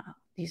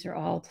 These are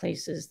all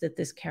places that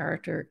this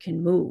character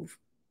can move.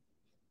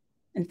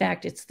 In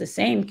fact, it's the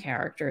same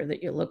character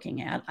that you're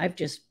looking at. I've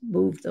just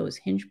moved those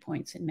hinge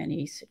points in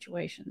many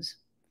situations.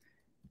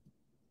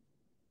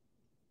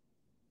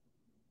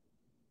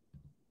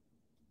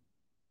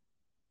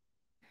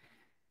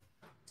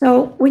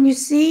 So when you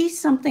see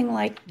something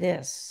like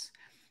this,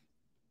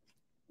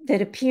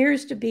 that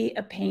appears to be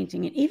a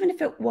painting, and even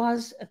if it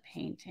was a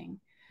painting,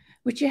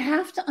 what you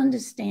have to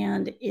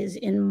understand is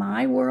in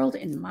my world,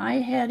 in my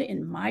head,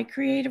 in my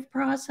creative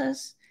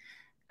process,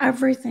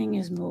 everything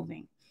is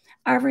moving.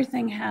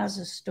 Everything has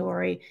a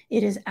story.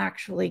 It is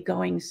actually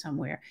going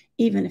somewhere,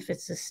 even if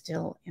it's a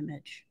still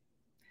image.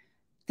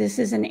 This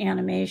is an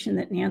animation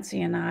that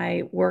Nancy and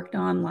I worked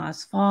on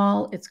last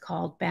fall. It's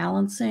called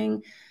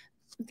Balancing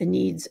the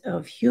Needs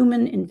of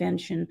Human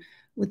Invention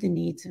with the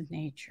Needs of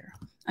Nature.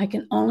 I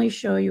can only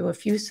show you a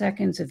few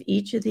seconds of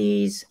each of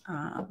these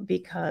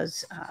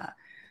because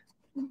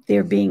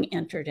they're being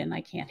entered and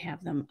I can't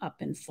have them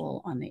up in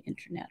full on the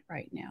internet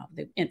right now.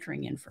 They're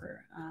entering in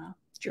for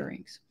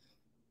jurings.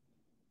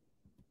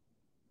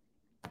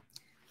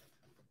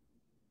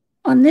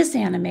 On this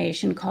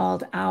animation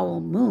called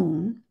Owl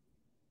Moon,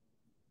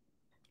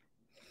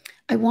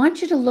 I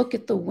want you to look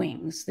at the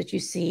wings that you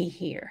see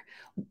here.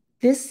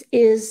 This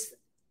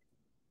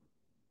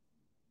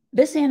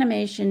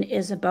animation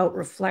is about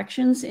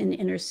reflections in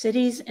inner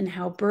cities and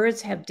how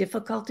birds have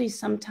difficulty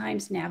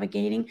sometimes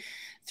navigating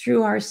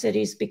through our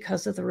cities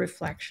because of the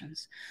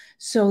reflections.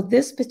 So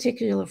this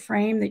particular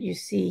frame that you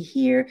see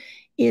here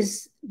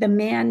is the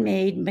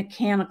man-made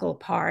mechanical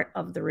part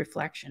of the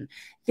reflection.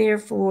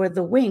 Therefore,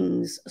 the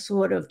wings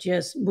sort of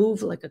just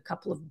move like a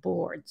couple of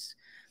boards.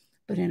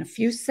 But in a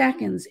few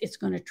seconds, it's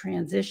going to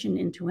transition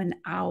into an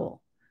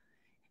owl.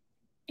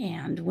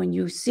 And when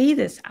you see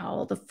this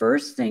owl, the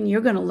first thing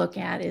you're going to look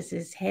at is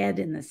his head.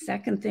 And the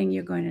second thing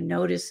you're going to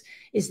notice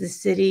is the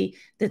city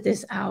that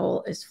this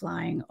owl is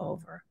flying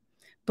over.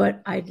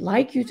 But I'd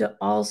like you to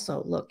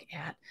also look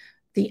at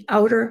the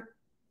outer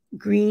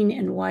green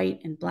and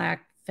white and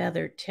black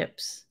feather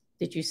tips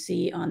that you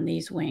see on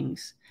these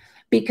wings,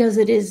 because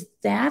it is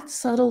that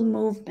subtle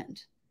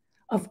movement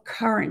of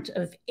current,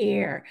 of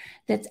air,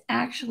 that's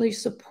actually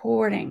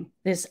supporting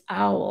this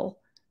owl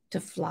to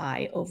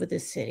fly over the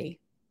city,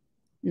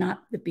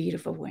 not the beat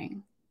of a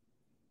wing.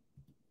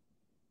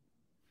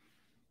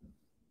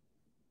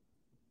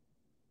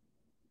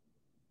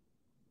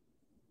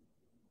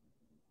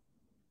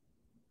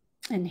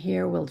 And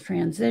here we'll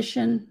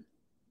transition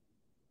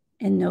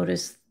and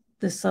notice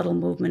the subtle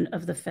movement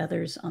of the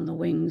feathers on the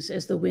wings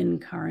as the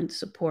wind current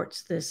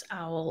supports this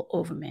owl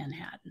over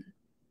Manhattan.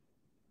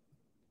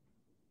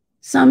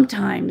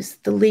 Sometimes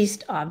the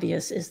least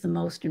obvious is the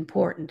most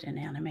important in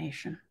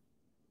animation,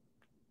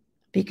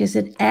 because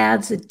it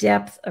adds a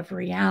depth of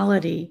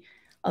reality,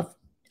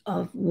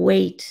 of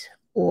weight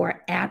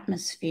or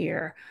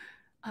atmosphere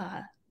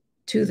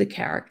to the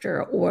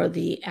character or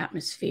the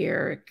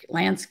atmospheric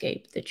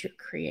landscape that you're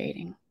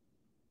creating.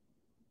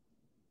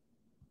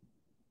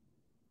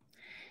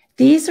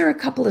 These are a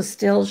couple of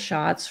still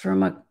shots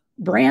from a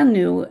brand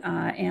new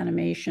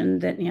animation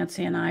that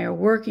Nancy and I are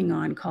working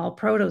on called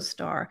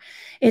Protostar.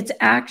 It's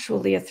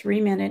actually a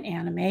 3-minute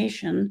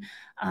animation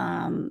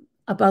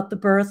about the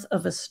birth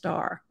of a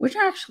star, which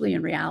actually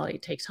in reality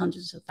takes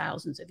hundreds of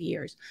thousands of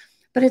years.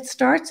 But it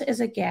starts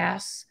as a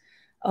gas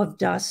of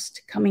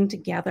dust coming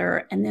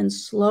together and then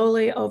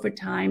slowly over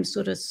time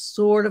sort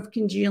of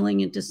congealing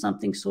into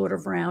something sort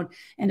of round,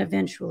 and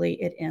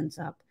eventually it ends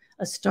up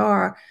a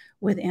star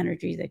with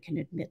energy that can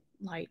emit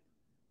light.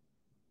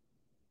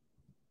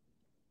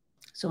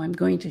 So I'm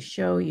going to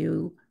show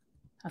you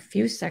a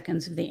few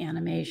seconds of the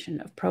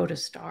animation of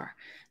Protostar.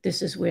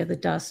 This is where the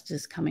dust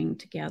is coming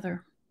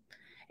together.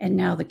 And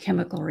now the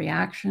chemical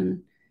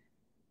reaction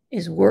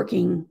is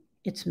working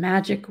its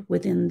magic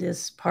within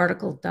this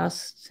particle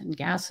dust and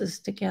gases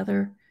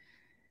together.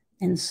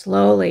 And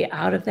slowly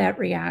out of that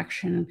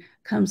reaction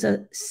comes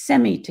a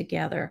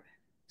semi-together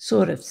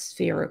sort of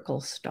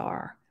spherical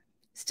star.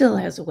 Still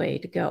has a way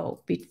to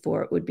go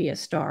before it would be a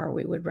star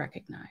we would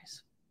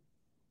recognize.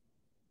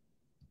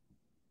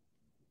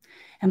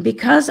 And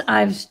because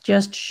I've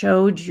just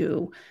showed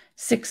you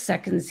 6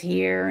 seconds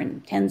here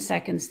and 10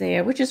 seconds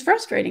there, which is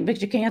frustrating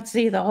because you can't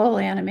see the whole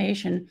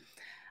animation,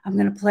 I'm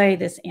going to play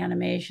this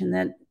animation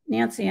that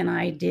Nancy and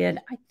I did.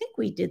 I think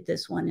we did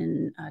this one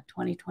in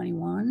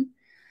 2021.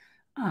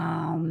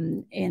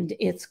 And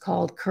it's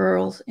called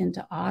Curls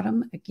into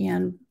Autumn,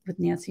 again, with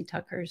Nancy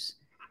Tucker's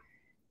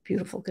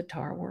beautiful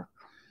guitar work.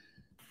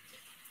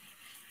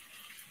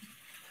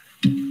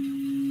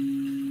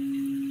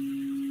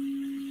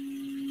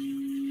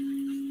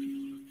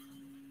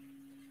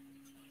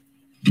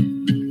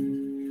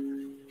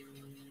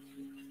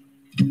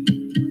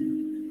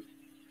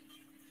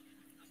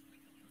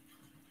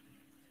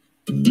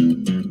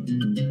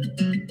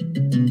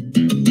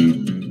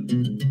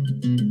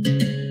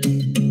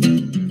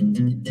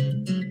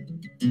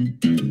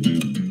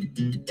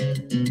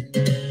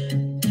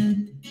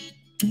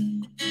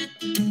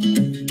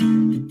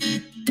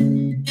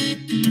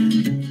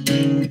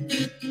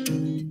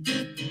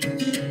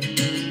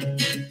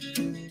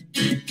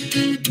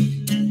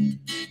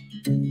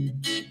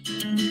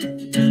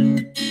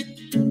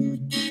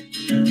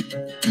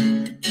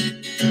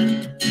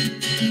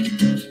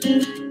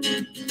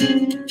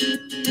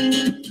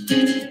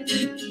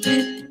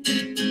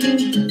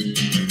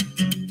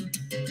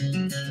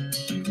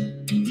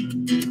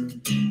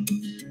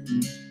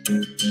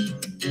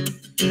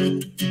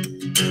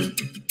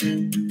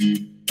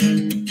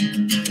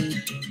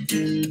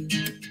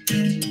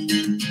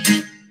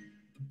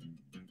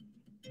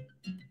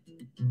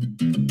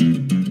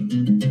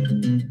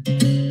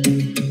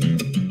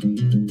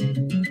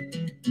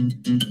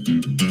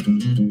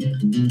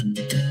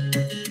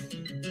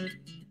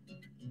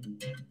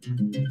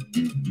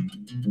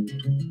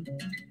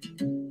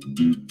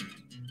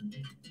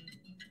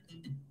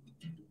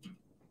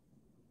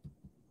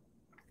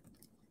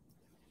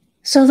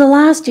 So the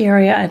last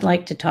area I'd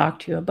like to talk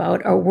to you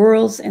about are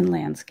worlds and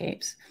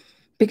landscapes,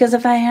 because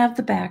if I have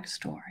the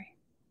backstory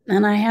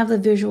and I have the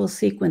visual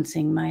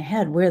sequencing in my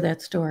head where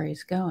that story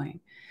is going,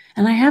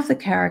 and I have the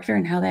character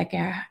and how that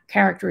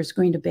character is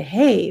going to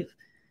behave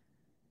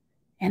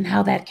and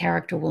how that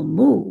character will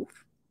move,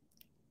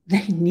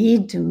 they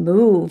need to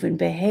move and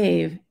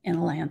behave in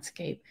a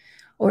landscape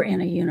or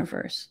in a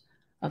universe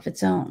of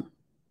its own.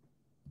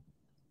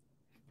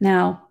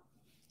 Now,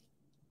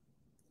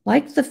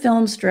 like the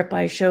film strip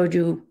I showed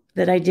you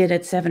that I did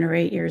at 7 or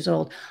 8 years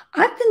old,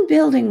 I've been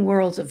building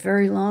worlds a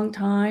very long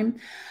time.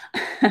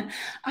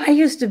 I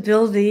used to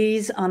build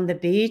these on the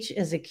beach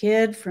as a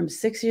kid from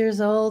 6 years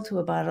old to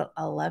about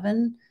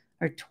 11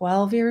 or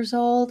 12 years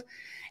old.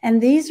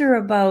 And these are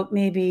about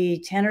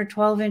maybe 10 or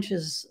 12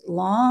 inches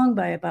long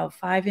by about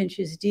 5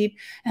 inches deep.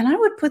 And I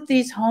would put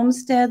these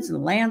homesteads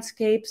and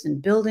landscapes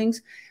and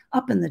buildings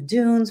up in the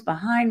dunes,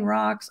 behind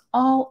rocks,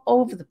 all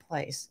over the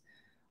place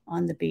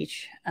on the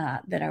beach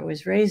that I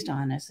was raised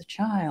on as a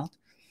child.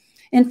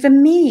 And for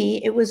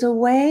me, it was a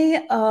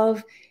way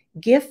of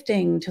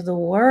gifting to the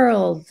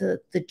world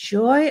the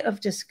joy of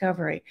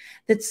discovery,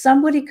 that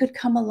somebody could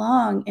come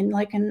along and,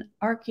 like an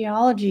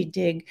archaeology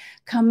dig,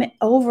 come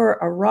over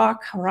a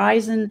rock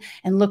horizon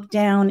and look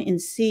down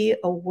and see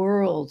a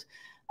world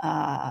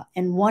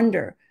and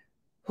wonder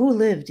who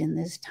lived in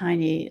this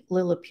tiny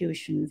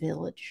Lilliputian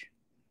village.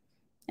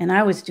 And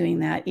I was doing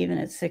that even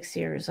at 6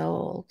 years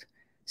old.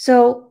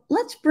 So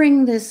let's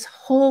bring this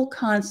whole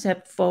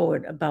concept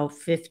forward about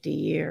 50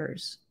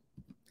 years.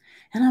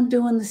 And I'm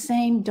doing the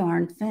same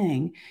darn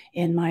thing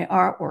in my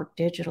artwork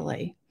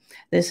digitally.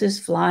 This is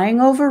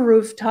flying over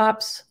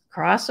rooftops,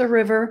 across a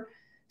river,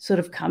 sort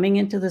of coming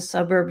into the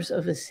suburbs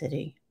of a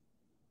city.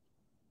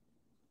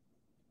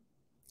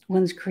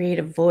 One's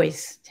creative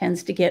voice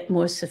tends to get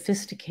more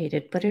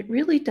sophisticated, but it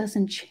really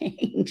doesn't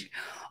change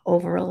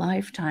over a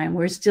lifetime.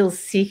 We're still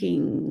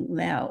seeking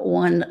that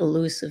one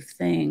elusive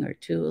thing or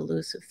two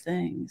elusive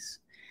things.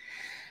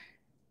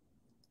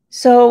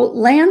 So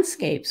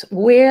landscapes,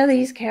 where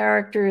these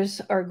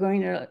characters are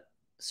going to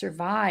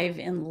survive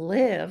and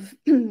live,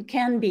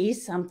 can be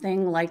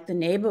something like the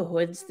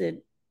neighborhoods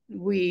that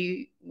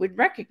we would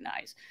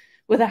recognize,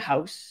 with a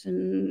house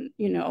and,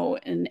 you know,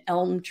 an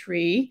elm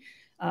tree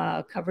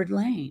covered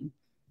lane.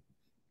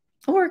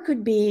 Or it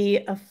could be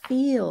a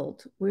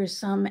field where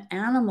some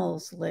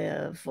animals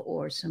live,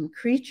 or some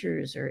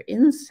creatures or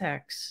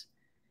insects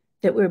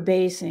that we're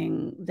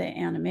basing the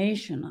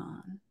animation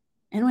on.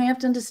 And we have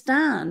to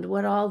understand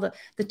what all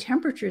the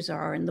temperatures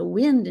are, and the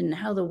wind, and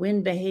how the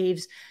wind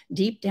behaves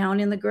deep down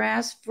in the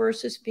grass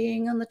versus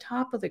being on the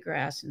top of the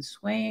grass and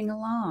swaying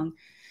along.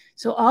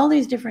 So all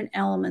these different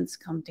elements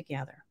come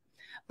together.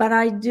 But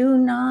I do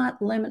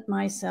not limit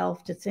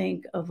myself to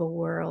think of a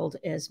world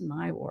as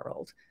my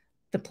world,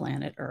 the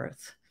planet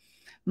Earth.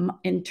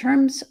 In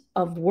terms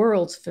of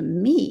worlds, for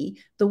me,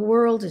 the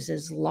world is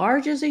as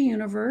large as a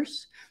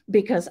universe,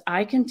 because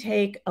I can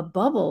take a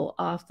bubble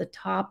off the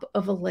top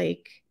of a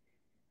lake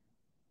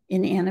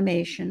in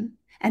animation,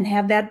 and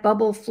have that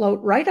bubble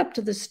float right up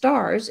to the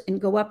stars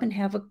and go up and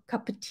have a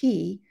cup of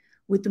tea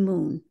with the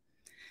moon.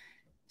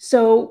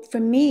 So for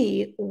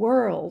me,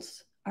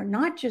 worlds are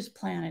not just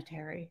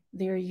planetary,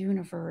 they're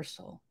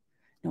universal.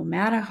 No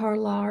matter how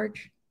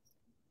large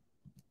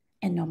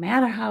and no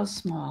matter how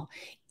small,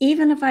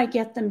 even if I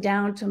get them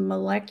down to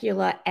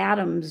molecular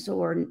atoms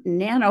or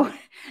nanoparts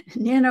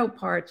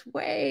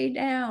way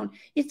down,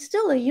 it's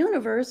still a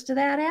universe to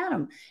that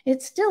atom.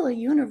 It's still a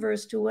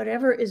universe to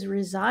whatever is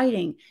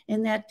residing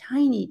in that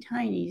tiny,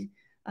 tiny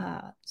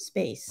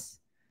space.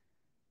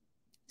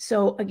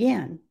 So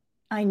again,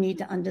 I need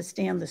to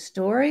understand the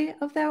story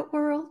of that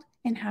world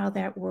and how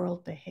that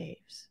world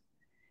behaves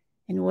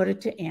in order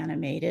to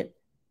animate it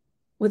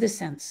with a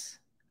sense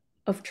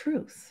of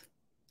truth.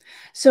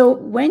 So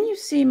when you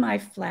see my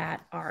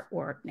flat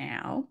artwork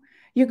now,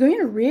 you're going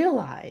to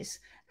realize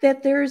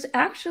that there's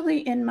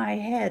actually in my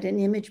head an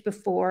image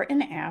before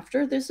and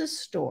after. There's a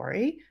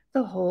story,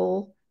 the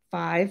whole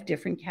 5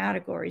 different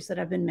categories that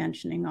I've been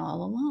mentioning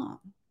all along,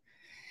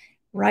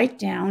 right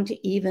down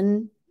to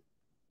even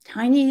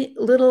tiny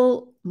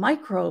little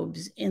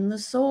microbes in the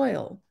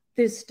soil.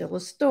 There's still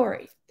a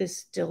story. There's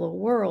still a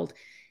world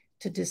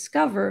to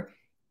discover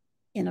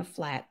in a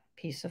flat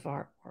piece of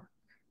artwork.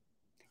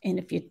 And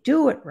if you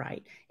do it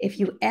right, if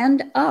you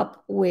end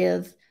up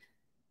with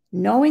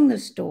knowing the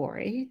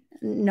story,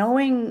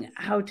 knowing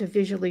how to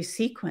visually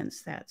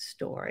sequence that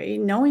story,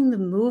 knowing the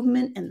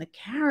movement and the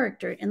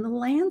character and the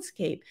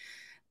landscape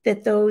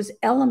that those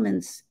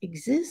elements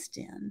exist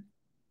in,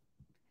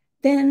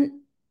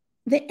 then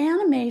the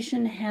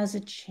animation has a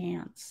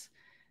chance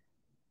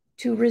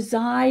to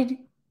reside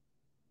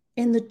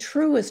in the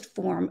truest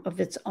form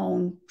of its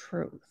own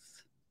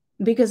truth,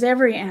 because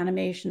every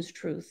animation's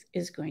truth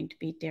is going to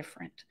be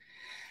different.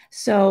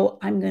 So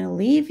I'm going to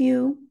leave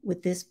you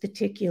with this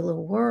particular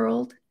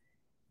world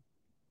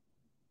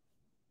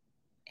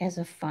as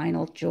a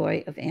final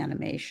joy of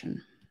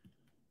animation.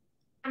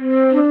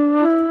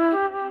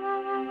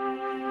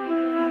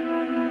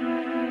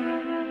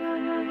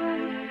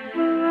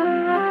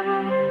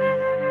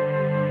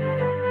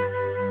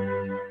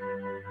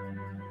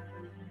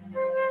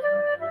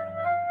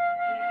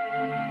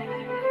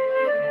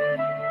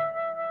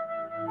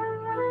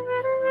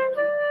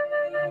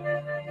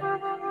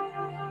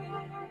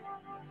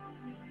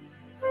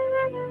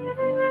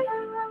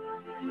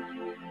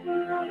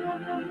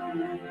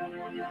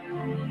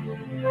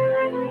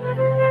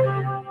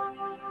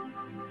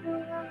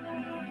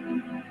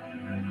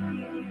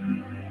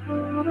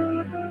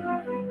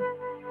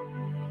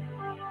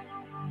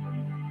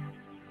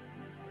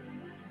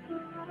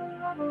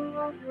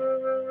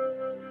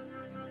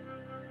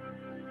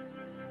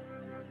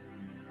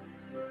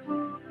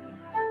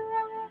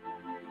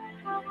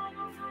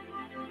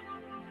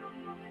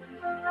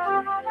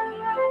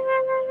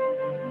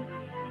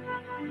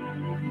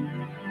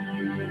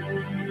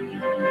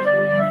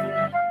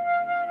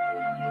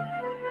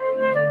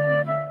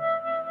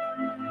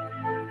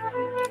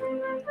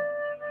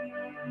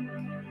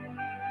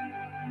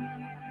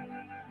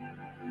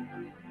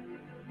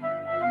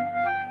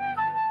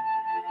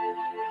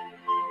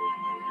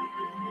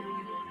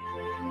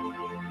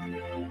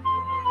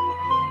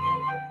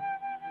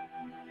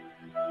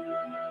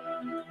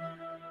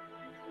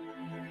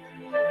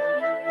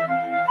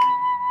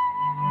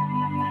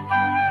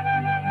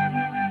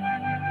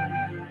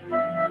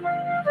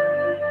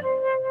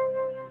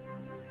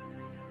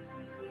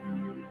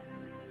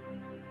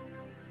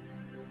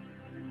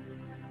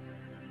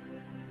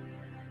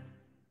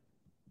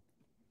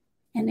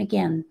 And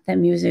again, the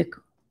music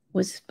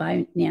was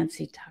by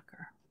Nancy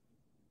Tucker.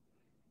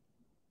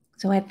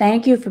 So I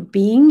thank you for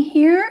being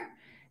here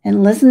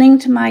and listening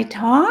to my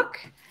talk.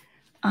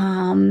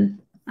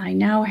 I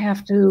now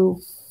have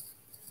to,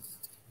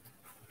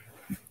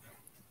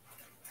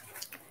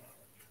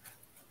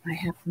 I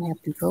have to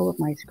have control of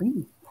my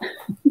screen.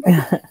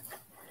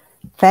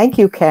 Thank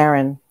you,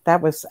 Karen.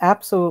 That was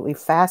absolutely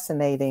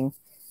fascinating.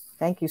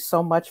 Thank you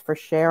so much for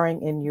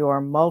sharing in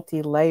your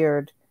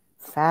multi-layered,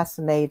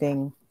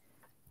 fascinating,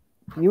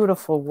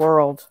 beautiful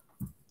world.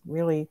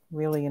 Really,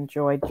 really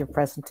enjoyed your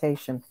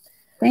presentation.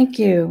 Thank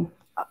you.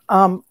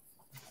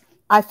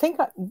 I think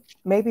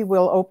maybe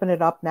we'll open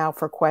it up now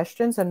for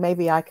questions, and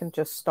maybe I can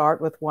just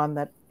start with one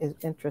that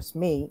interests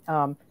me.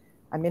 I'm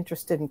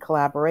interested in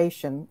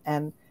collaboration,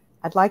 and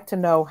I'd like to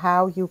know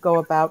how you go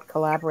about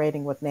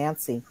collaborating with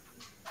Nancy.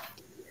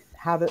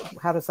 How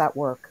does that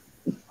work?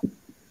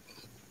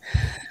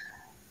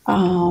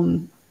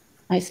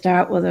 I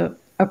start with a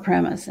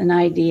premise, an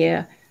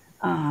idea,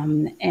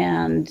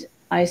 and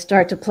I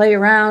start to play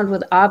around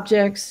with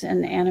objects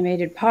and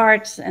animated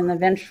parts, and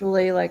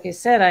eventually, like I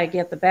said, I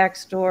get the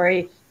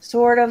backstory,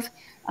 sort of,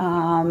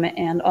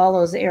 and all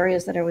those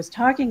areas that I was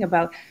talking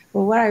about.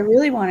 But what I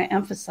really want to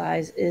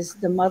emphasize is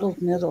the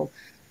muddled middle,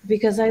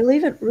 because I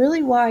leave it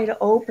really wide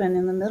open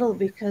in the middle,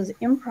 because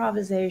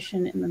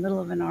improvisation in the middle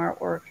of an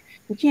artwork,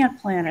 you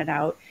can't plan it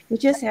out. You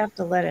just have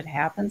to let it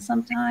happen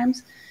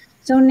sometimes.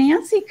 So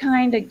Nancy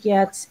kind of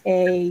gets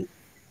a,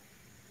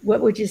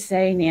 what would you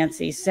say,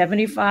 Nancy,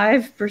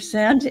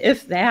 75%,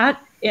 if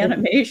that,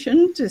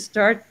 animation to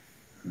start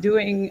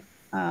doing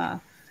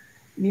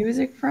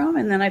music from,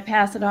 and then I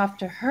pass it off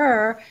to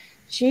her.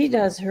 She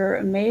does her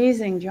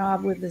amazing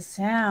job with the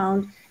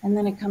sound, and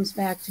then it comes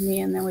back to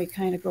me, and then we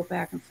kind of go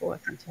back and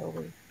forth until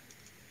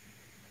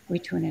we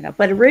tune it up.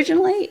 But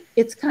originally,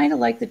 it's kind of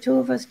like the two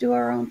of us do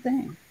our own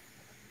thing.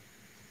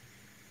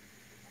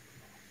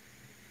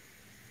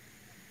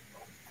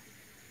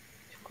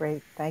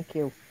 Great, thank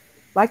you.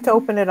 I'd like to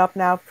open it up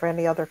now for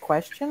any other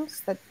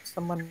questions that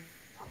someone.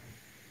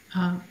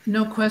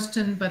 No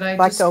question, but I'd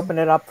like to open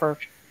it up for.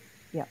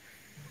 Yeah.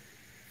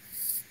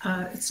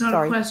 It's not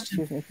a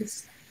question. Excuse me.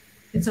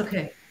 It's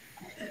okay.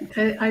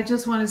 I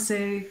just want to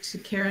say to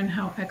Karen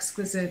how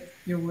exquisite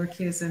your work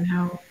is and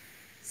how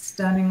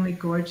stunningly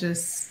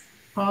gorgeous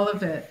all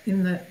of it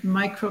in the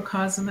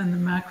microcosm and the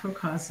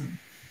macrocosm,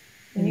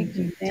 in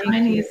the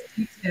tiniest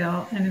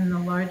detail and in the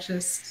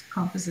largest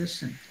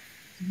composition.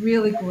 It's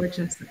really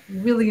gorgeous. I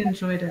really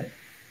enjoyed it.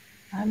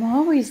 I'm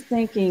always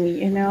thinking,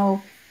 you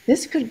know,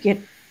 this could get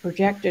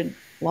projected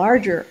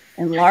larger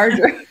and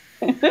larger.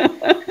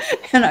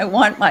 And I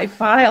want my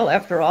file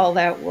after all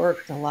that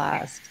work to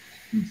last.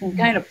 So I'm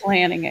kind of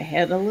planning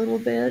ahead a little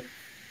bit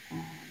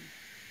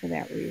for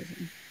that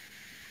reason.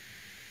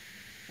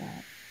 But,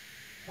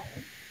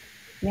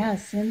 yeah,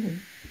 Cindy.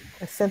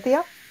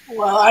 Cynthia?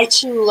 Well, I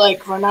too,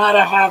 like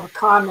Renata, have a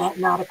comment,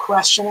 not a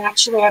question.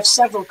 Actually, I have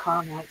several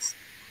comments.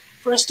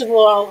 First of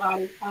all,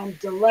 I'm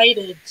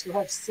delighted to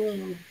have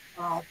seen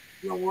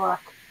your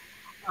work.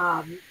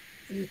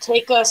 You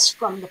take us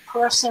from the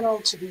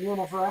personal to the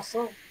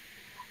universal,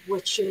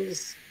 which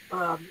is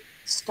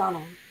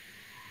stunning.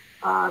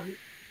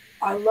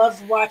 I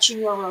love watching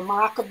your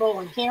remarkable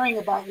and hearing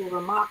about your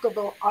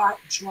remarkable art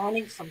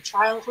journey from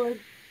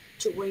childhood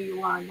to where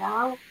you are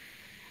now.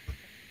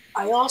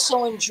 I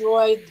also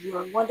enjoyed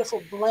your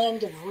wonderful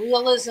blend of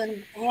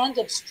realism and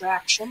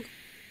abstraction.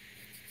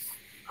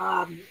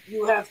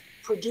 You have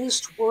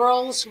produced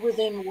worlds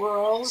within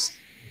worlds,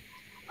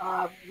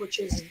 which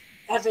is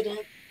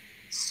evident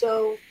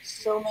so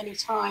many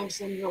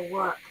times in your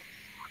work.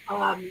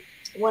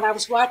 When I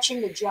was watching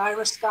the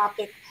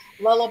gyroscopic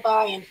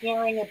lullaby and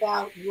hearing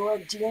about your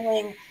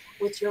dealing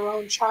with your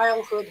own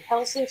childhood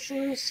health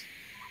issues,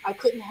 I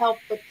couldn't help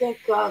but think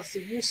of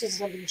the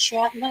uses of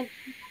enchantment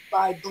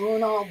by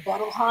Bruno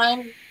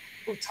Bettelheim,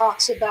 who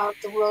talks about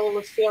the role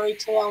of fairy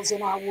tales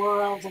in our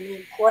world and the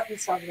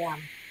importance of them.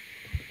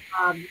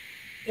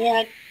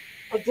 And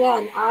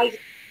again, I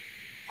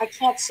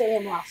can't say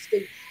enough.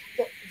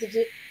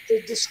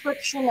 The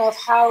description of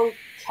how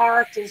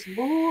characters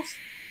move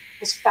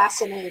is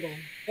fascinating,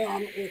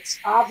 and it's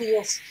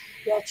obvious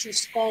that you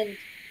spend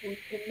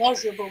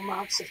immeasurable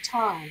amounts of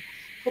time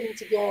putting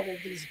together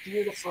these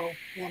beautiful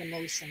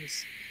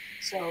animations.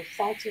 So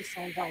thank you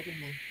for inviting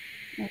me.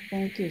 Well,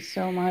 thank you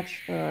so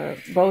much for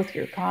both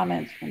your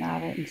comments,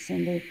 Renata and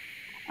Cindy.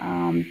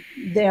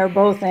 They're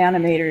both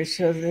animators,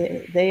 so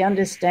they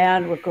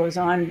understand what goes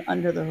on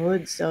under the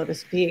hood, so to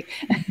speak,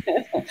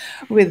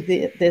 with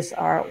this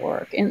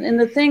artwork. And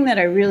the thing that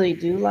I really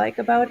do like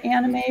about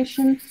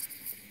animation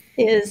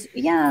is,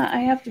 yeah,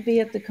 I have to be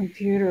at the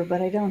computer, but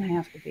I don't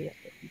have to be at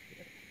the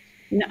computer.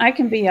 You know, I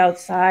can be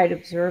outside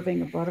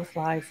observing a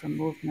butterfly from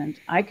movement.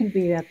 I can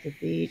be at the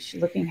beach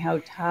looking how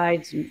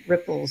tides and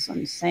ripples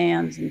and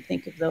sands and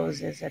think of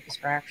those as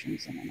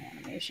abstractions in an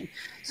animation.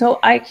 So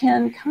I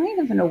can kind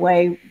of, in a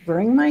way,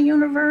 bring my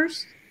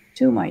universe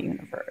to my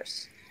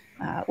universe,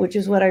 which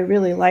is what I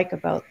really like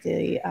about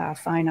the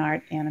fine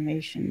art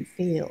animation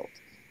field.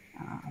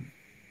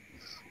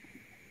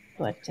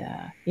 But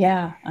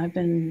yeah, I've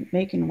been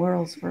making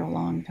worlds for a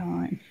long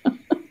time. I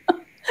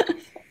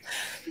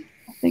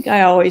think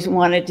I always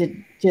wanted to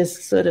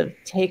just sort of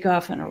take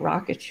off in a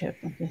rocket ship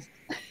and just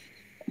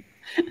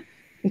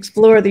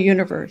explore the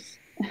universe.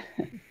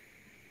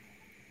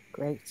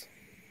 Great.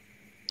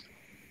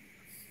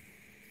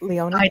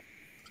 Leona?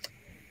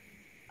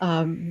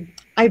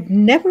 I've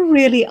never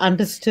really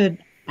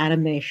understood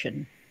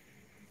animation,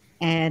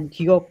 and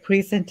your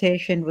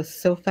presentation was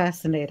so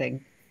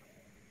fascinating.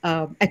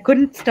 I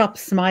couldn't stop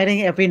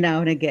smiling every now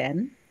and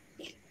again.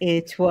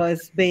 It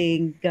was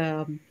being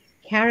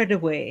carried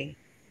away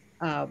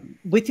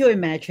with your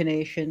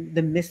imagination,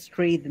 the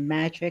mystery, the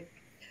magic.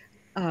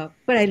 But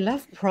I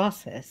love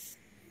process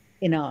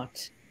in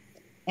art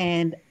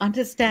and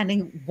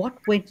understanding what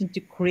went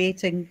into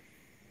creating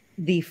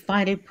the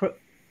final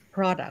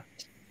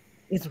product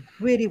is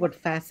really what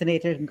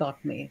fascinated and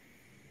got me.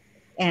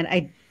 And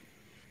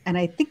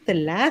I think the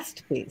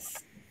last piece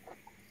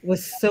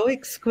was so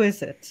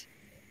exquisite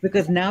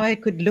because now I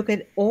could look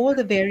at all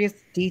the various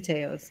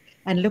details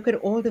and look at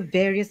all the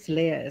various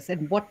layers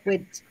and what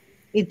went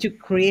into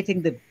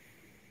creating the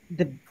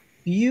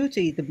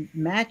beauty, the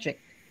magic.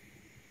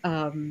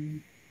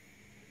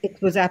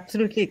 It was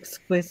absolutely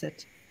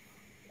exquisite.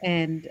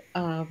 And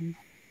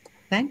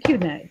thank you,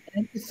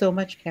 thank you so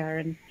much,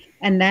 Karen.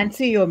 And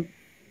Nancy,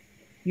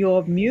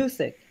 your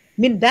music.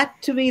 I mean,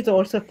 that to me is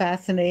also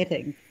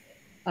fascinating.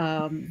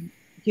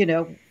 You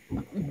know,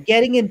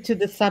 getting into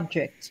the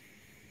subject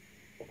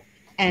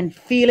and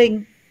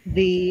feeling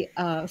the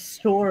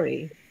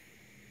story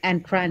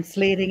and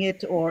translating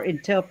it or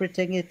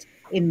interpreting it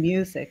in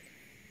music.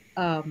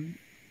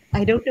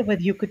 I don't know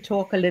whether you could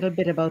talk a little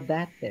bit about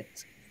that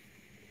bit.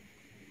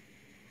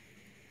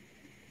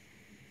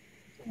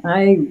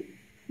 I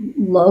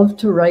love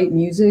to write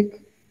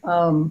music,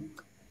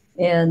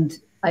 and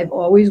I've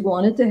always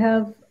wanted to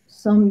have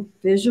some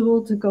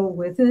visual to go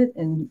with it.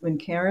 And when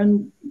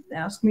Karen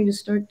asked me to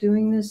start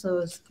doing this, I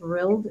was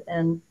thrilled.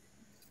 And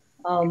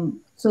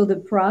so the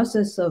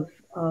process of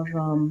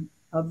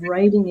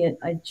writing it,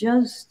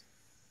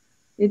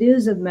 it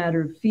is a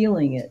matter of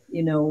feeling it,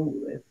 you know,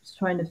 it's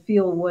trying to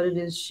feel what it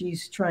is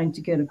she's trying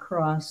to get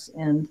across,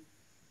 and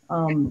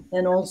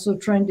also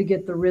trying to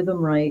get the rhythm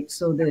right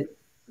so that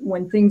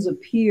when things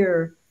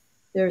appear,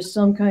 there's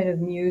some kind of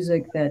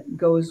music that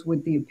goes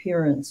with the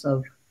appearance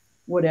of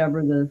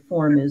whatever the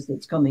form is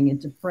that's coming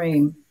into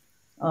frame.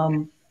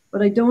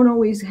 But I don't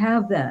always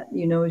have that,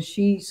 you know,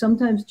 she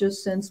sometimes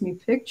just sends me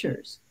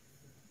pictures,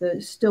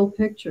 the still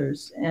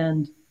pictures,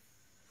 and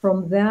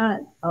from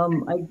that,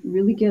 I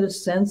really get a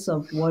sense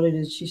of what it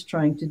is she's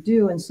trying to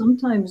do. And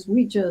sometimes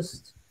we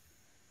just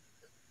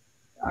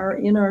are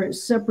in our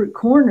separate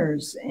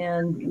corners.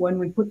 And when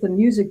we put the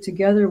music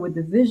together with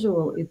the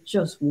visual, it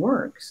just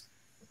works.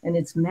 And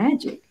it's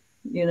magic,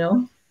 you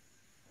know?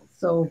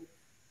 So,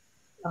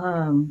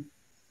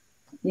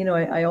 you know,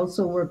 I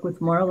also work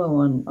with Marlo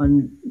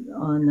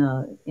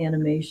on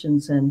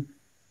animations. And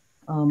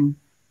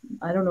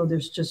I don't know,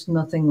 there's just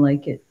nothing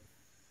like it.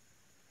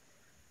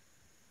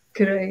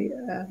 Could I?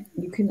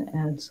 You can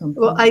add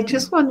something. Well, I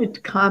just wanted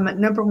to comment.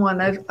 Number one,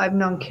 I've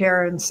known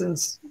Karen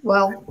since,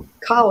 well,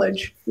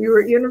 college. We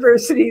were at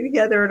university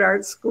together at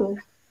art school.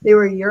 They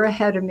were a year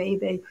ahead of me.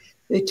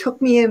 They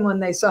took me in when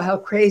they saw how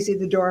crazy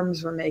the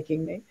dorms were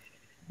making me,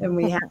 and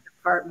we had an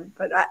apartment.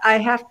 But I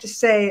have to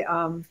say,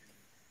 I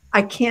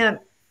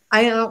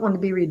don't want to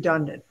be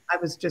redundant. I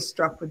was just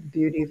struck with the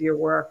beauty of your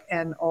work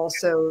and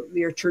also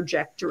your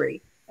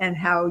trajectory and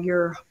how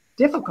your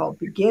difficult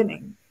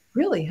beginning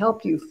really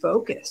helped you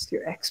focus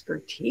your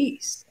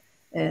expertise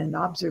and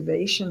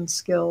observation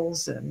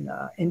skills and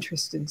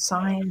interest in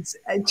science.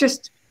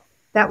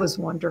 That was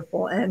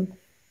wonderful. And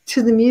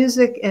to the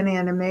music and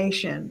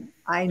animation,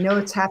 I know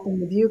it's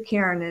happened with you,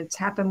 Karen, and it's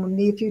happened with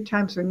me a few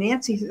times where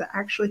Nancy has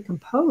actually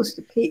composed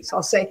a piece.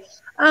 I'll say,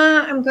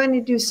 I'm going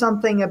to do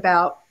something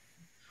about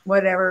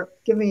whatever,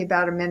 give me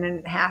about a minute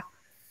and a half.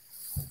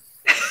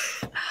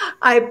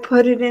 I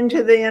put it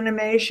into the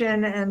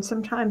animation, and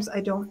sometimes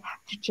I don't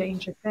have to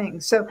change a thing.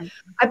 So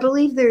I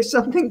believe there's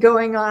something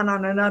going on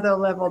another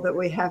level that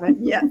we haven't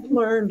yet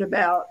learned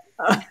about.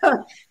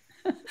 I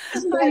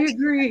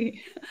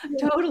agree.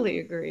 Yeah. Totally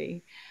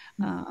agree.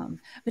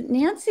 But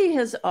Nancy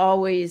has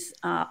always,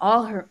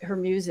 all her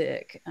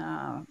music,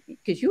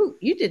 because you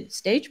did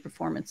stage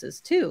performances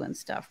too and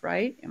stuff,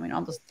 right? I mean,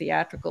 almost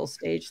theatrical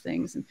stage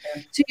things. And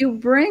so you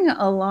bring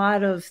a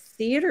lot of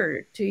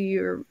theater to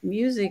your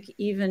music,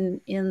 even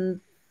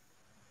in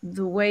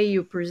the way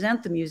you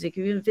present the music,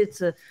 even if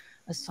it's a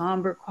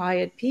somber,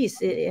 quiet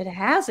piece, it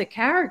has a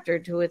character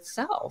to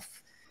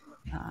itself.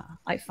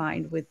 I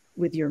find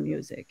with your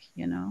music,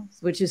 you know,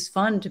 which is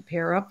fun to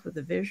pair up with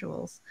the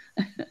visuals.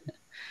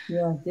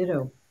 Yeah,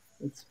 ditto.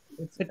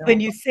 But when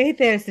you say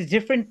there's a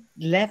different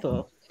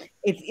level,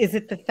 is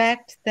it the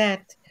fact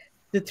that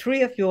the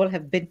three of you all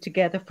have been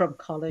together from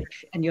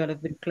college and you all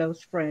have been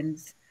close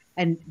friends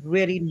and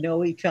really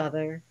know each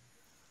other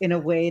in a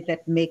way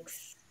that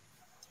makes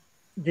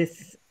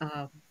this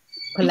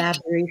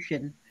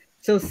collaboration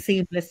so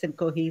seamless and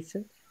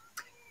cohesive?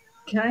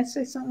 Can I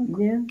say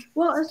something? Yeah.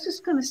 Well, I was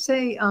just going to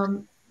say,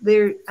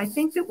 I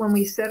think that when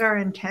we set our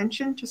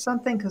intention to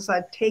something, because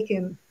I've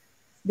taken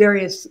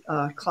various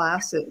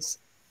classes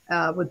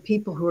with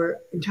people who are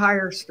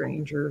entire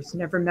strangers,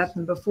 never met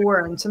them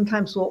before, and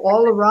sometimes we'll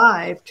all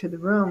arrive to the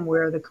room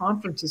where the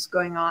conference is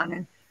going on,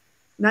 and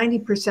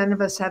 90% of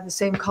us have the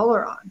same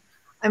color on.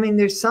 I mean,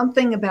 there's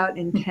something about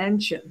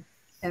intention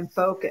and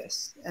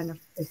focus, and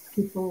if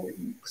people,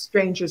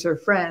 strangers or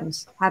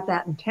friends, have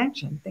that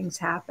intention, things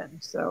happen.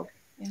 So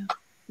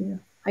yeah.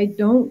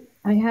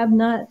 I have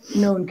not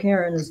known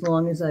Karen as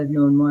long as I've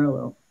known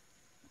Marlo.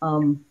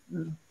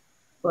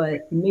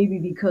 But maybe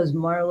because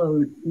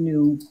Marlo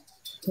knew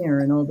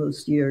Karen all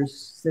those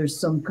years, there's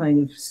some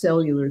kind of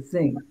cellular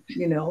thing,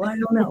 you know, I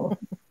don't know.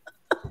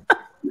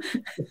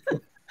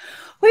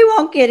 We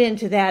won't get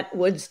into that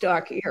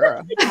Woodstock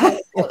era, how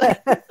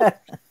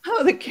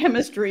the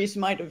chemistries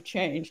might have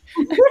changed.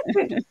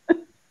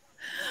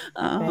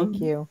 Thank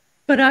you.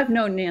 But I've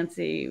known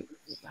Nancy,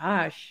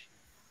 gosh,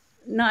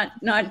 not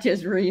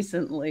just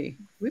recently.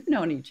 We've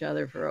known each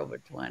other for over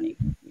 20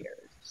 years.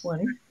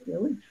 20?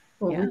 Really?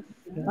 Well, yeah.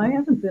 I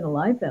haven't been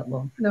alive that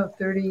long. No,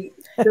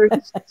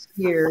 36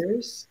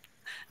 years.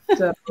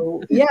 So,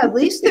 yeah, at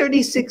least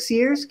 36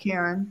 years,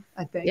 Karen,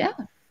 I think.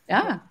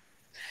 Yeah.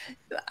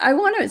 I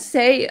want to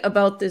say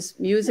about this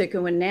music,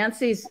 and when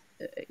Nancy's,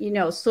 you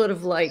know, sort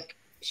of like,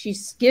 she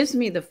gives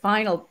me the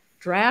final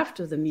draft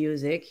of the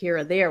music here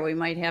or there. We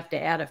might have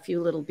to add a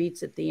few little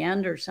beats at the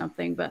end or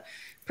something, but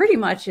pretty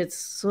much it's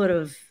sort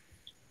of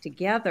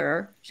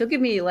together. She'll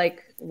give me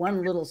like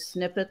one little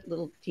snippet,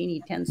 little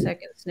teeny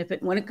 10-second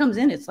snippet. And when it comes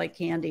in, it's like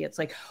candy. It's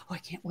like, oh, I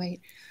can't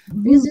wait.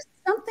 Because there's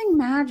something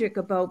magic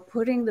about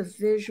putting the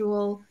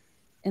visual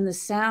and the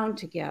sound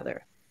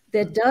together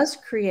that does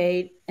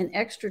create an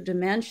extra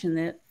dimension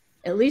that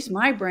at least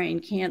my brain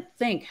can't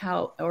think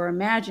how or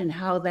imagine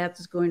how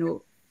that's going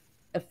to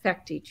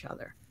affect each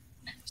other.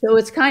 So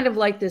it's kind of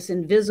like this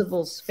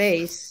invisible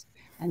space,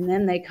 and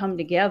then they come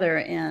together.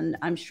 And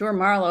I'm sure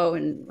Marlo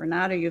and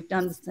Renata, you've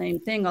done the same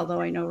thing,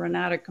 although I know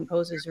Renata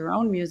composes her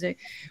own music,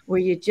 where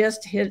you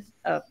just hit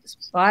a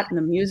spot in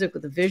the music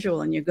with a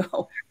visual and you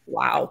go,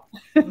 wow,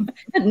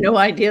 had no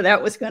idea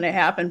that was going to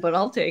happen, but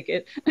I'll take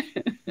it.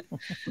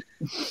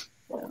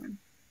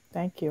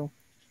 Thank you.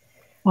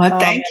 Well,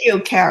 thank you,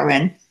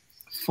 Karen,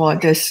 for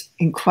this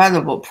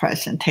incredible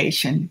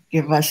presentation.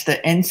 Give us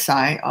the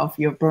insight of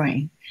your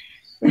brain,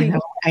 and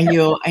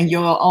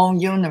your own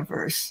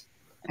universe.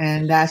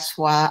 And that's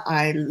why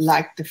I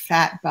like the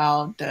fact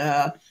about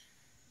the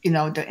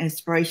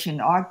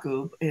Inspiration Art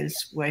Group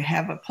is we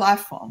have a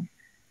platform,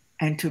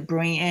 and to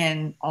bring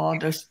in all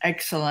those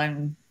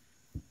excellent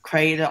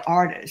creative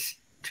artists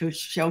to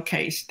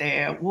showcase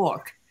their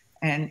work.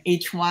 And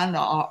each one of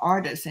our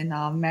artists and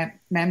our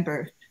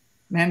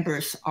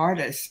members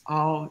artists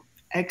are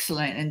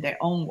excellent in their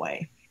own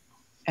way.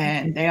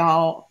 And they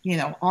all,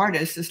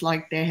 artists is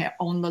like they have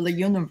own little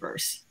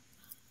universe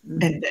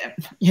in them,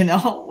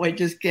 we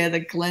just get a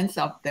glimpse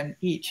of them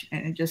each,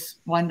 and it's just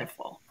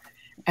wonderful.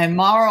 And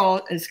Mauro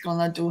is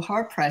gonna do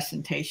her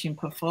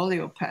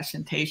portfolio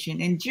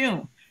presentation in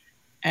June.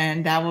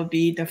 And that will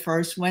be the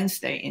first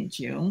Wednesday in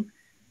June.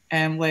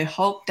 And we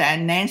hope that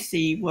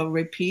Nancy will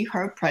repeat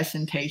her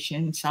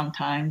presentation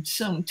sometime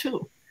soon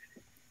too.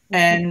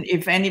 And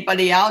if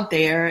anybody out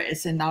there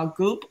is in our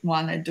group,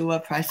 want to do a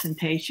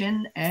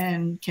presentation,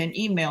 and can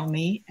email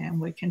me and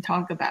we can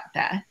talk about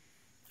that.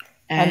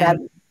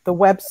 And the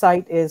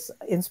website is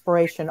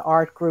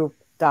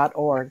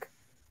inspirationartgroup.org.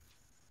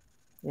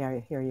 Yeah,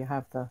 here you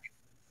have the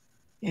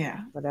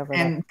whatever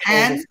and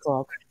that is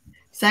called.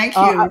 Thank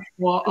you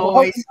for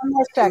always. One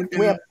more sec.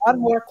 We have one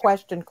more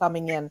question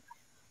coming in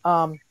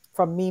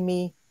from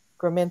Mimi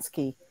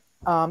Graminsky.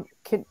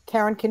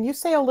 Karen, can you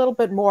say a little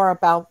bit more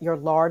about your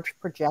large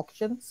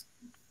projections?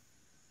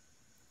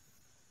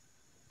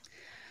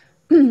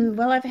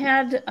 Well, I've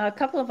had a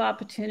couple of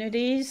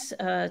opportunities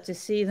to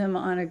see them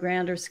on a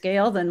grander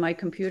scale than my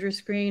computer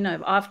screen.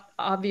 I've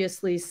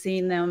obviously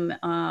seen them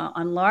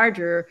on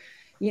larger,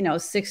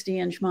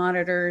 60-inch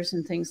monitors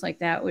and things like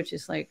that, which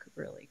is like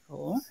really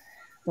cool.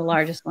 The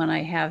largest one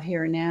I have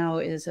here now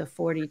is a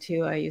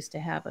 42. I used to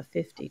have a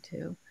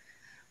 52.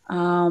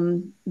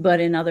 But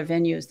in other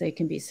venues, they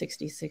can be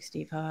 60,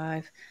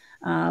 65.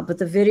 But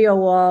the video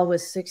wall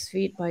was 6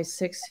 feet by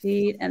 6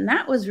 feet. And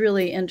that was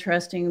really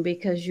interesting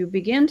because you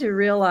begin to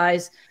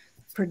realize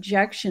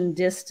projection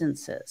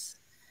distances,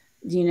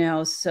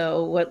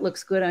 so what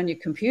looks good on your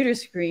computer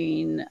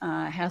screen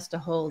has to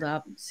hold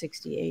up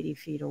 60, 80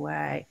 feet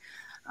away.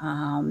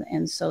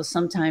 And so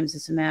sometimes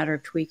it's a matter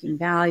of tweaking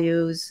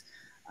values,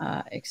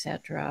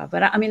 etc.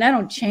 But I mean, I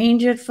don't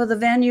change it for the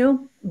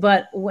venue,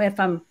 but if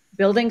I'm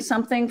building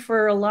something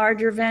for a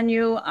larger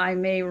venue, I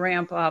may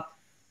ramp up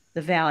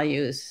the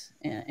values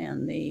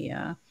and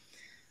the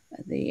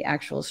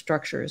actual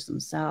structures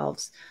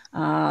themselves.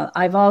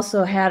 I've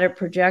also had it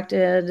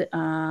projected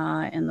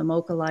in the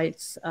Mocha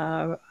Lights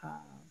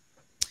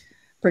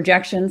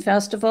projection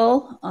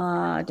festival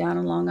down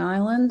in Long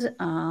Island.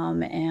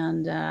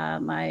 And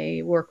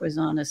my work was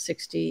on a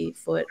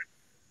 60-foot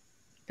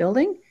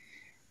building,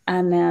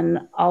 and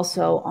then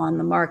also on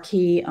the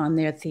marquee on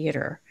their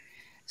theater.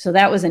 So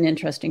that was an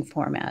interesting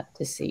format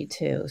to see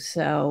too.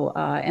 So,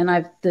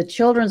 and the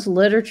Children's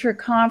Literature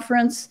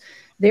Conference,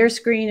 their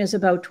screen is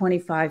about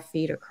 25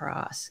 feet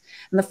across.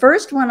 And the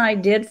first one I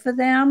did for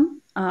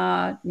them,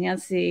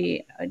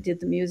 Nancy did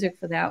the music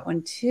for that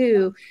one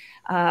too.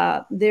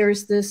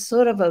 There's this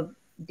sort of a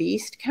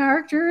beast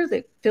character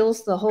that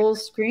fills the whole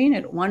screen.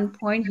 At one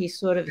point, he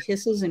sort of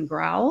hisses and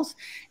growls.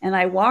 And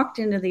I walked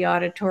into the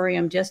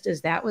auditorium just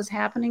as that was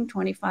happening,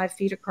 25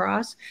 feet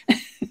across.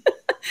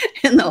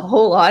 And the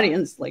whole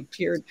audience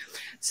cheered.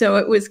 So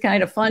it was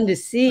kind of fun to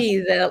see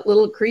that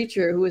little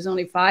creature who was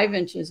only 5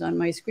 inches on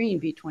my screen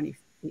be 20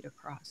 feet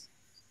across.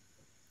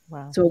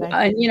 Wow. So,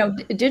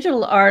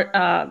 digital art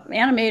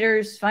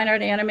animators, fine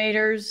art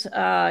animators,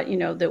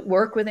 that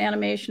work with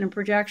animation and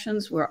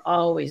projections, we're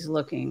always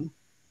looking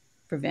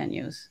for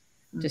venues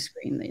to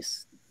screen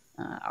this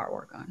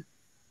artwork on.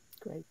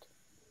 Great.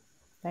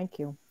 Thank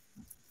you.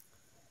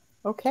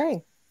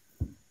 Okay.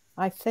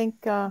 I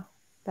think that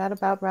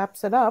about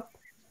wraps it up.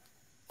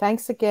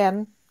 Thanks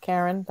again,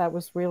 Karen. That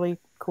was really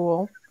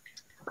cool.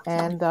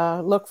 And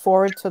look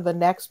forward to the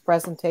next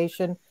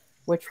presentation,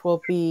 which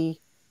will be,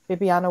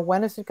 Bibiana,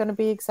 when is it going to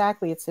be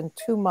exactly? It's in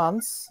 2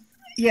 months.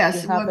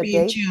 Yes, it will be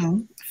in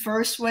June.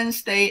 First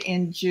Wednesday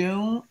in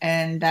June,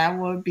 and that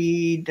will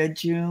be the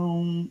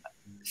June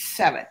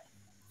 7th.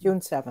 June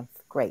 7th.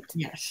 Great.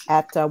 Yes.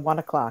 At 1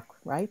 o'clock,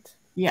 right?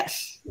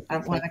 Yes,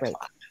 at 1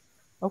 o'clock.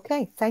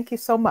 Okay. Thank you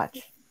so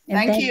much.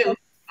 Thank you.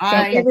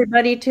 Thank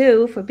everybody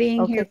too for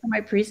being here Okay. for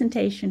my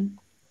presentation.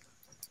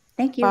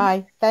 Thank you.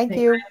 Bye. Thank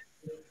you.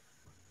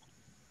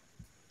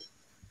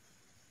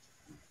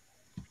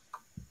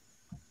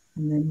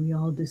 And then we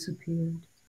all disappeared.